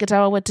the second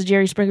time I went to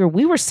Jerry Springer,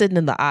 we were sitting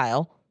in the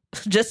aisle.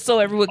 Just so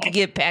everyone could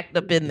get packed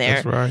up in there.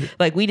 That's right.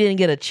 Like, we didn't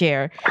get a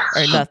chair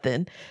or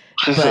nothing.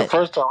 She said,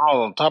 first time I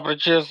was on top of the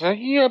chair, said,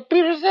 yeah,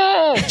 Peter's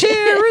ass.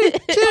 Jerry.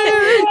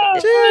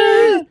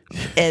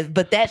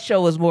 But that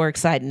show was more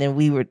exciting than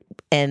we were.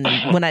 And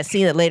when I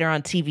seen it later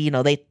on TV,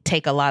 they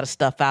take a lot of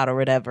stuff out or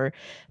whatever.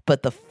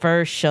 But the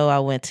first show I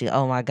went to,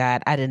 oh my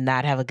God, I did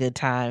not have a good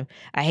time.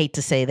 I hate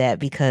to say that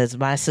because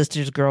my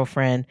sister's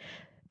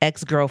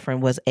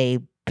ex-girlfriend was a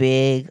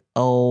big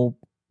old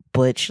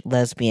butch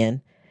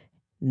lesbian.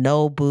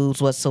 No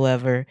boobs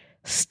whatsoever,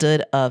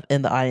 stood up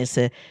in the audience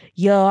and said,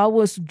 yo, I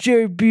want some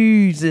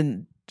JBs,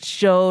 and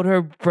showed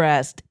her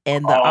breast.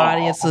 And the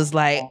audience was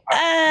like,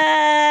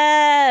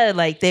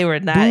 like they were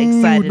not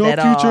excited at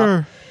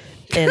all.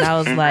 And I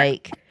was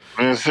like,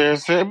 and Sarah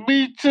said,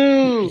 me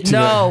too.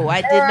 No,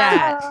 I did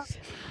not.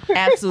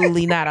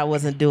 Absolutely not. I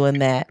wasn't doing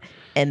that.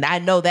 And I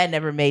know that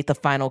never made the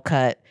final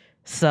cut.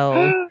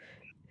 So...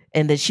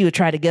 And then she would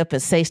try to get up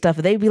and say stuff,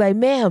 and they'd be like,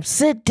 ma'am,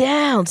 sit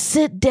down,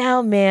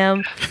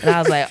 ma'am. And I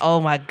was like, oh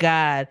my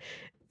God.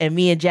 And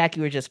me and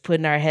Jackie were just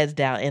putting our heads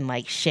down in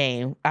like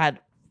shame.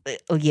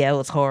 It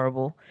was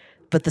horrible.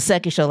 But the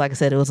second show, like I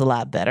said, it was a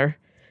lot better.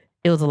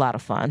 It was a lot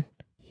of fun.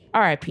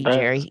 R.I.P.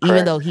 Jerry,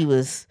 even though he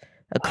was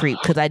a creep,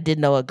 because I did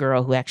know a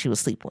girl who actually was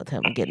sleeping with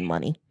him and getting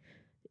money.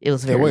 It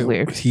was very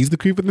weird. He's the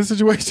creep in this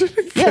situation?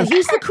 Yeah,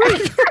 he's the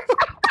creep.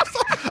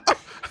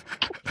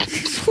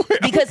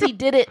 Because he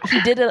did it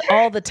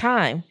all the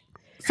time.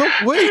 So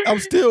wait,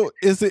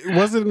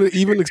 wasn't an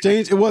even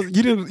exchange? It was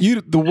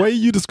the way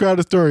you described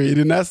the story, it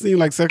did not seem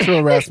like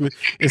sexual harassment.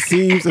 It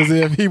seems as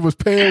if he was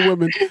paying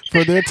women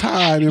for their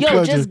time and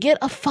pleasure. Just get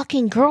a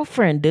fucking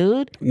girlfriend,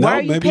 dude. Why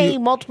are you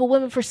paying multiple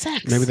women for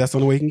sex? Maybe that's the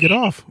only way you can get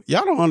off.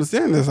 Y'all don't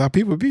understand this, how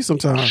people be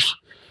sometimes.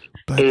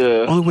 But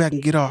only way I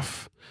can get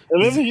off.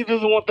 And maybe he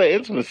doesn't want that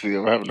intimacy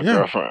of having a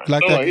girlfriend.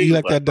 Like that, you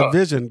like that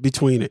division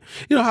between it.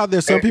 You know how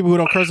there's some people who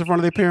don't curse in front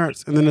of their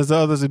parents, and then there's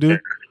others who do.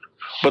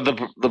 But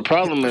the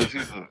problem is,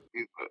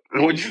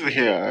 what you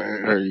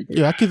say?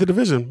 Yeah, I keep the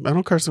division. I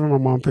don't curse in front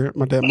of my mom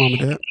and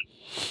dad.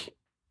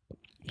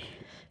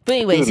 But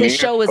anyways, his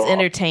show was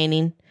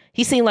entertaining.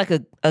 He seemed like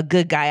a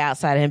good guy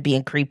outside of him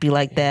being creepy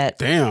like that.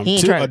 Damn,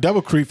 a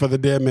double creep for the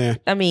dead man.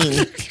 I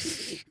mean.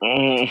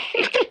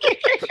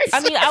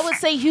 I would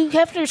say Hugh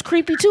Hefner's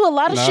creepy too. A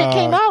lot of shit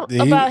came out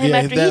about him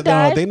after he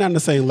died. No, they're not on the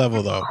same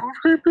level though.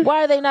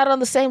 Why are they not on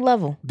the same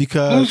level?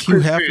 Because Hugh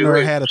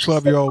Hefner had a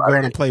 12-year-old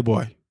girl in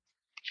Playboy.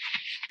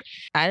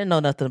 I didn't know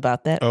nothing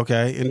about that.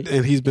 Okay,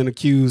 and he's been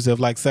accused of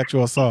like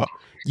sexual assault.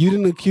 You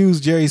didn't accuse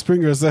Jerry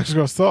Springer of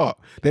sexual assault.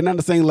 They're not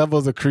the same level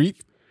as a creep.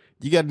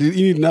 You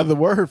need another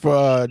word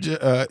for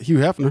Hugh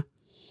Hefner.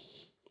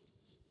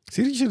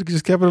 See, you should have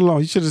just kept it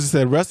alone. You should have just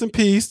said, rest in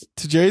peace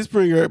to Jerry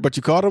Springer, but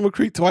you called him a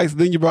creep twice,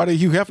 then you brought in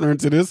Hugh Hefner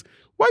into this.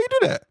 Why you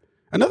do that?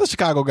 Another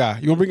Chicago guy.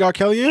 You want to bring R.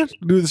 Kelly in?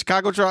 Do the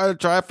Chicago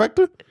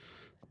trifecta?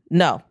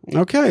 No.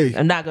 Okay.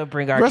 I'm not going to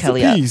bring R. Rest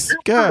Kelly in up. peace.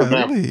 God,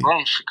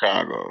 from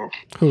Chicago.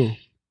 Who?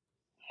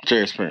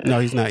 Jerry Springer. No,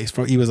 he's not.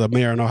 He was a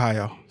mayor in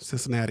Ohio,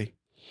 Cincinnati.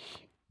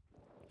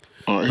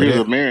 He was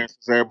a mayor in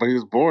Cincinnati, but he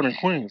was born in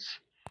Queens.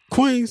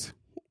 Queens?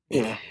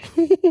 Yeah.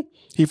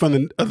 He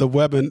from the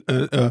web and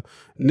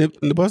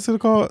what's it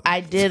called? I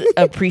did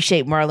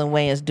appreciate Marlon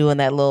Wayans doing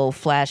that little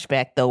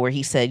flashback though, where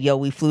he said, "Yo,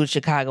 we flew to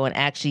Chicago and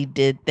actually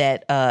did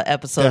that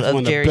episode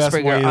of Jerry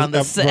Springer on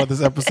the set."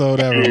 This episode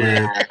ever,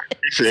 man.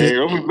 He said, "Hey,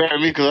 don't be mad at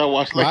me because I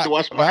like to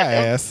watch my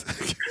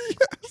ass."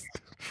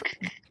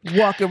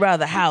 Walk around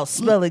the house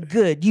smelling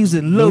good,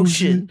 using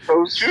lotion.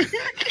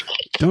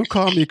 Don't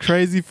call me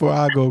crazy for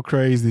I go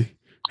crazy.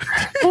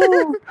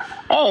 I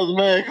was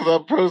mad because I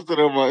posted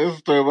on my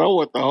Instagram. I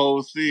want the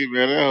whole scene,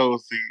 man. That whole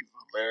scene is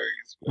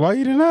hilarious. Man.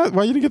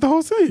 Why you didn't get the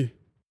whole scene?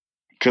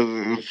 Because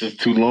it was just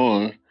too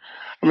long.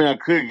 I mean, I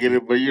could get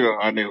it, but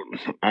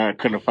I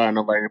couldn't find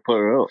nobody to put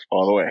it up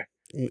all the way.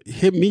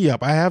 Hit me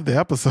up. I have the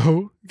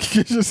episode.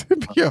 Just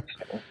hit me up.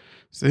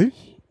 See,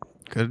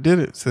 could have did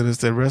it. Said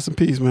rest in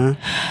peace, man.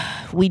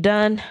 We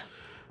done?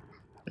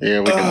 Yeah,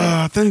 we done.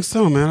 I think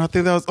so, man. I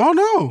think that was. Oh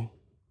no.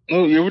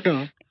 Oh yeah, we're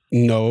done.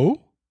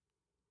 No.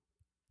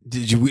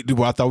 Did you?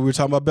 I thought we were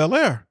talking about Bel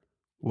Air.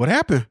 What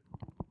happened?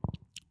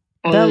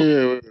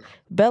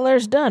 Bel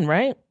Air's done,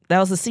 right? That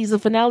was the season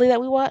finale that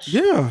we watched?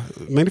 Yeah.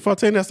 Manny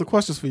Fontaine has some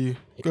questions for you.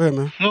 Go ahead,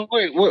 man. No,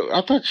 wait. What?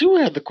 I thought you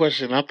had the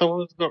question. I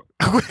thought it was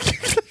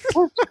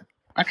going.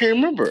 I can't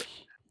remember.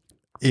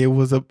 It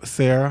was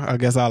Sarah. I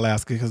guess I'll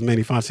ask it because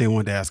Manny Fontaine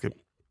wanted to ask it.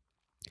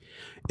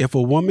 If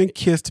a woman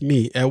kissed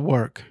me at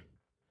work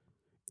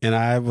and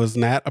I was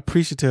not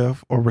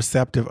appreciative or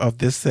receptive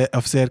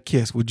of said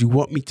kiss, would you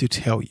want me to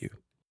tell you?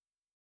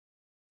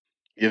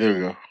 Yeah, there we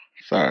go.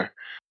 Sorry.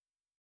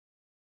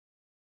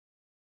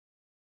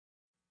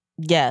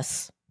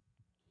 Yes.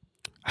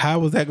 How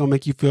was that going to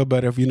make you feel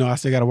better if you know I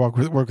still got to work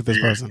with this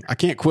person? I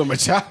can't quit my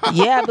job.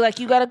 Yeah, I'd be like,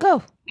 you got to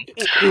go.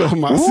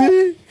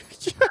 See,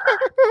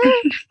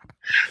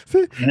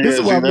 this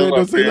is why men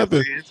don't say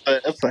nothing.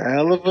 It's a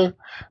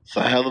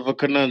hell of a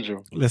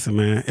conundrum. Listen,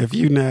 man, if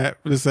you're not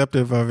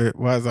receptive of it,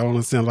 why is I want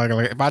to send like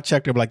if I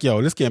checked her, like,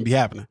 yo, this can't be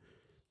happening.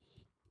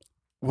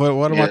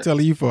 What am I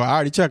telling you for? I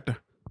already checked her.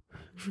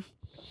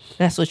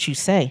 That's what you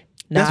say.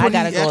 No, I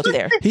gotta go up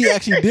there. He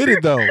actually did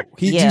it though.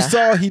 You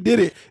saw he did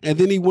it, and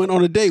then he went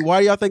on a date. Why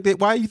do y'all think that?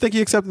 Why do you think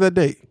he accepted that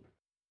date?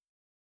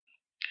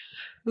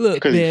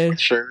 Look, man.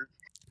 Sure.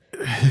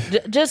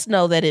 Just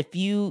know that if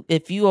you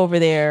over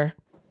there,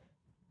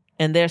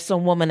 and there's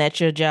some woman at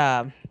your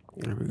job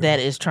that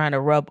is trying to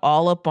rub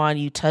all up on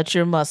you, touch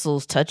your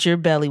muscles, touch your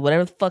belly,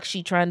 whatever the fuck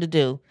she trying to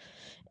do,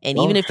 and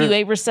even if you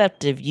ain't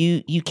receptive,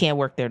 you can't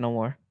work there no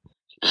more.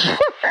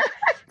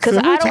 Because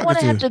I don't want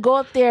to have to go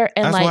up there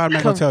and That's why I'm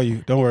not going to tell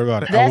you. Don't worry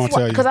about it. I won't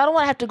tell you. Because I don't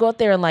want to have to go up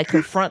there and like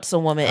confront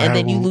some woman and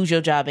then you lose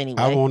your job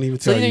anyway. I won't even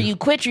tell you. So either you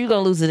quit or you're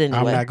going to lose it anyway.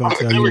 I'm not going to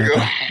tell you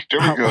nothing.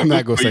 I'm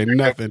not going to say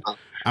nothing.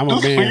 I'm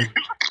a man.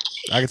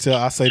 I can tell.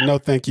 I say no,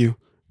 thank you.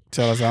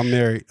 Tell us I'm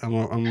married.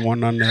 I'm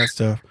one on that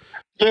stuff.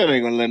 That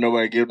ain't going to let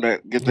nobody get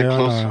that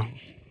close.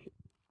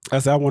 I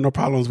said I want no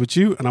problems with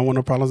you and I want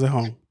no problems at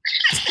home.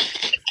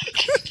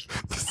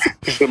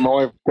 My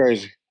wife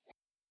crazy.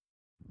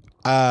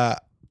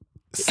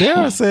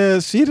 Sarah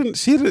says she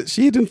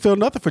didn't feel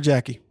nothing for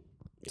Jackie.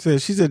 She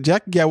said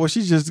Jackie got what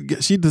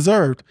she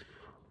deserved.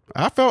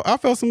 I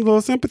felt some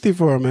little sympathy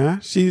for her, man.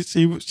 She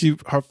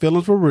her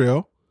feelings were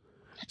real.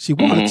 She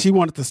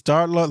wanted to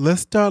start love.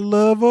 Let's start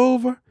love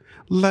over,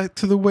 like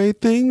to the way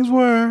things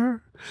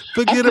were.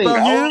 Forget about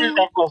him.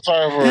 I feel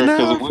sorry for her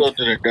because Will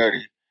did it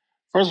dirty.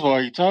 First of all,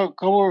 he come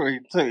over, he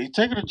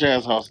take her to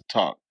Jazz House to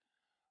talk.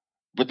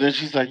 But then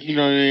she's like, you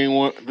ain't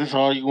want this.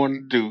 All you want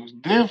to do.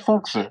 Then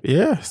fucks her.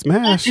 Yeah,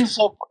 smash.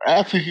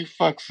 After he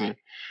fucks her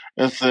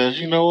and says,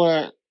 you know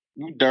what,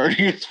 you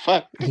dirty as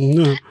fuck.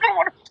 No.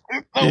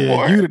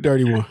 You the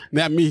dirty one,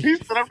 not me. He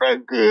said I'm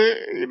not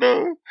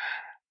good.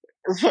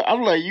 So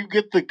I'm like, you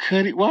get the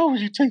cutty. Why would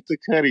you take the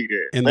cutty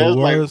there? And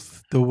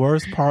the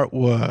worst part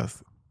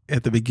was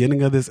at the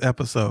beginning of this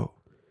episode,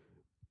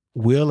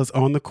 Will is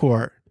on the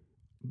court,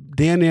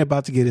 damn near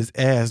about to get his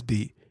ass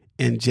beat,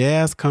 and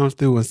Jazz comes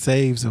through and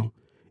saves him.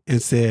 And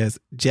says,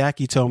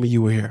 Jackie told me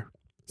you were here.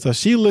 So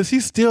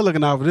he's still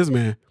looking out for this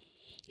man.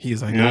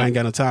 He's like, I ain't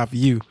got no time for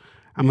you.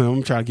 I'm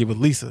trying to get with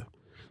Lisa.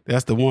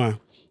 That's the one.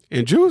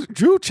 And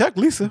Drew checked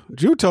Lisa.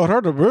 Drew told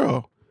her the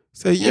real.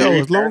 Say, yo,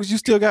 as long as you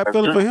still got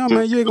feeling for him,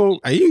 man, you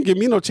ain't give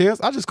me no chance.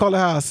 I just call it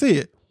how I see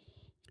it.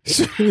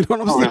 You know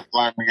what I'm saying?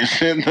 Slimy and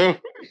shit, though.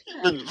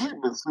 He's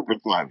been super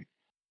slimy.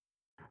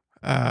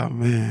 Oh,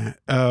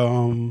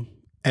 man.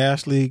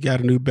 Ashley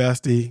got a new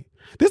bestie.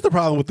 This is the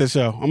problem with this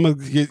show. I'm going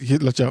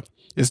to let y'all.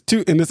 It's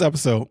two in this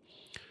episode,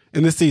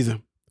 in this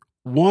season.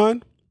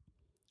 One,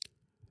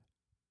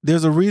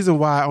 there's a reason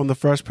why on The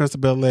Fresh Prince of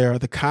Bel-Air,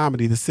 the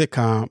comedy, the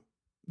sitcom,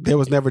 there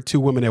was never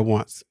two women at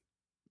once.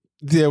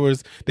 There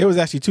was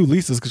actually two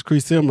Lisas because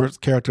Chris Simmer's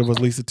character was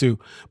Lisa too.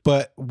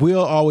 But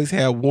Will always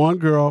had one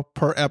girl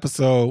per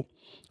episode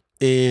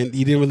and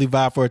you didn't really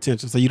vibe for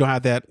attention. So you don't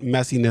have that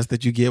messiness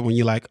that you get when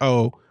you're like,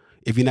 oh,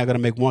 if you're not going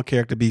to make one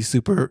character be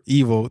super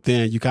evil,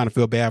 then you kind of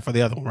feel bad for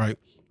the other one, right?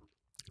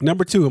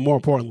 Number 2, and more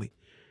importantly,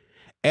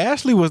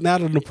 Ashley was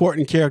not an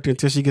important character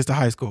until she gets to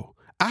high school.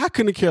 I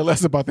couldn't care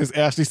less about this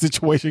Ashley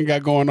situation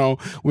got going on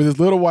with this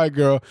little white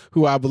girl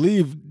who I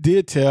believe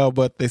did tell,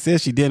 but they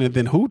said she didn't.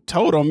 Then who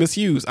told on Miss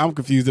Hughes? I'm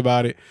confused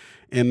about it.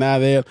 And now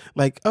they're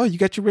like, oh, you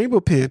got your rainbow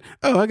pen.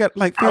 Oh, I got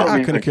like,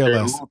 I couldn't care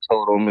less. Who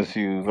told on Miss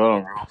Hughes? I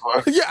don't give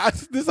a fuck. Yeah,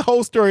 this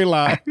whole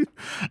storyline.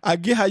 I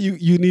get how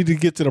you need to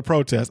get to the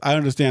protest. I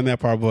understand that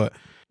part, but.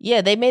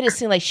 Yeah, they made it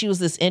seem like she was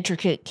this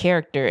intricate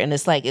character. And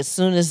it's like as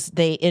soon as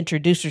they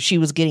introduced her, she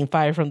was getting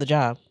fired from the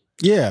job.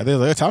 Yeah, they're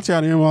like,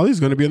 Tatiana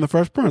He's going to be in the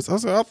Fresh Prince. I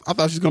said, I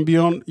thought she's going to be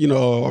on,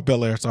 or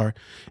Bel Air, sorry,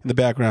 in the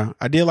background.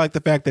 I did like the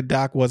fact that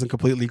Doc wasn't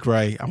completely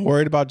gray. I'm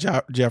worried about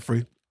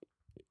Jeffrey.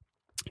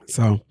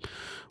 So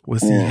we'll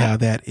see how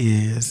that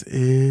is.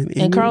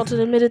 And Carlton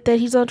admitted that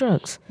he's on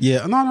drugs.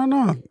 Yeah,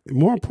 no.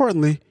 More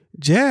importantly,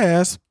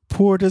 Jazz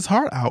poured his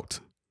heart out.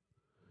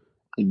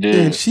 He did.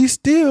 And she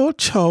still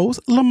chose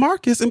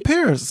LaMarcus in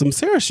Paris. Some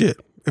Sarah shit,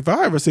 if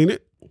I ever seen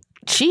it.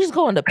 She's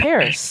going to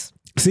Paris.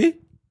 See?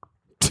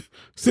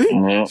 She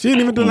didn't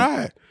even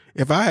deny it.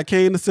 If I had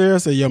came to Sarah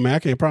and said, yo, man, I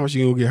can't promise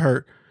you going to get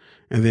hurt.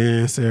 And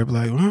then Sarah be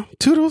like, well,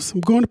 toodles, I'm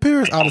going to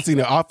Paris. I would have seen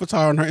an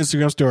avatar on her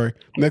Instagram story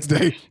next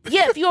day.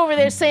 Yeah, if you over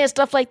there saying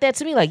stuff like that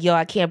to me, like, yo,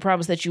 I can't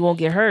promise that you won't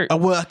get hurt.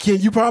 Well,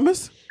 can you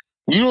promise?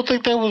 You don't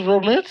think that was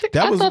romantic?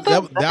 I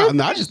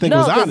just think it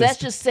was honest. That's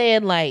just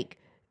saying, like,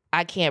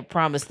 I can't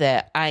promise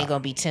that I ain't going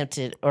to be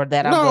tempted or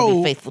that I'm going to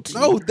be faithful to you.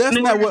 No, that's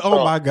not what,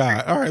 oh my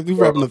God. All right, we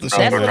wrapping up the show.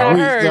 That's what I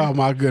heard. Oh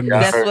my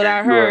goodness. That's what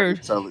I heard.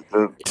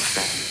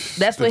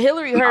 That's what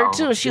Hillary heard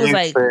too. She was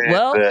like,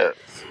 well,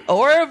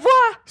 au revoir.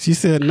 She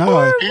said,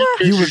 no,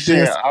 you was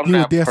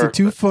dancing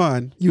too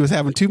fun. You was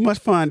having too much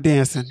fun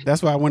dancing.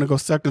 That's why I want to go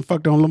suck and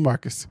fuck on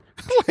LaMarcus.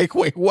 Like,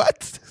 wait,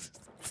 what?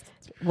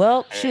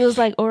 Well, she was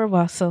like, au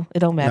revoir, so it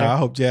don't matter. No, I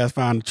hope Jazz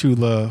found true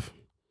love.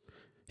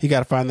 He got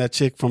to find that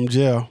chick from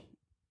jail.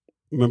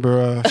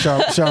 Remember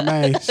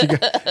Charmaine?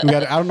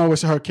 I don't know what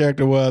her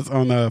character was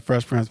on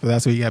Fresh Prince, but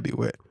that's who he got to be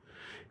with.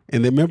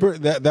 And then remember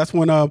that's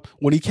when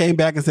he came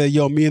back and said,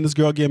 yo, me and this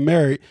girl get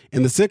married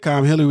in the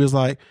sitcom, Hillary was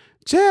like,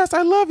 Jazz,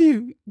 I love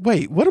you.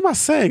 Wait, what am I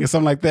saying? Or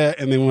something like that.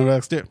 And then went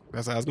upstairs.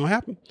 That's how it's going to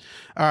happen.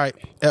 All right.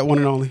 At one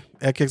and only,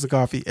 at Kicks and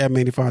Coffee, at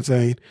Manny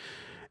Fontaine,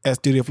 at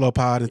Studio Flow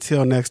Pod.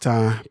 Until next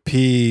time,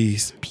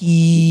 peace.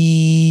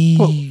 Peace.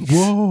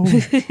 Whoa.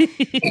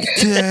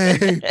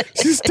 Dang.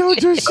 She stole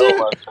your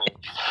shit.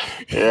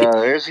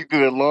 Yeah, and she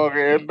did it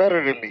longer and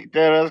better than me.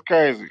 Damn, that's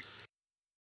crazy.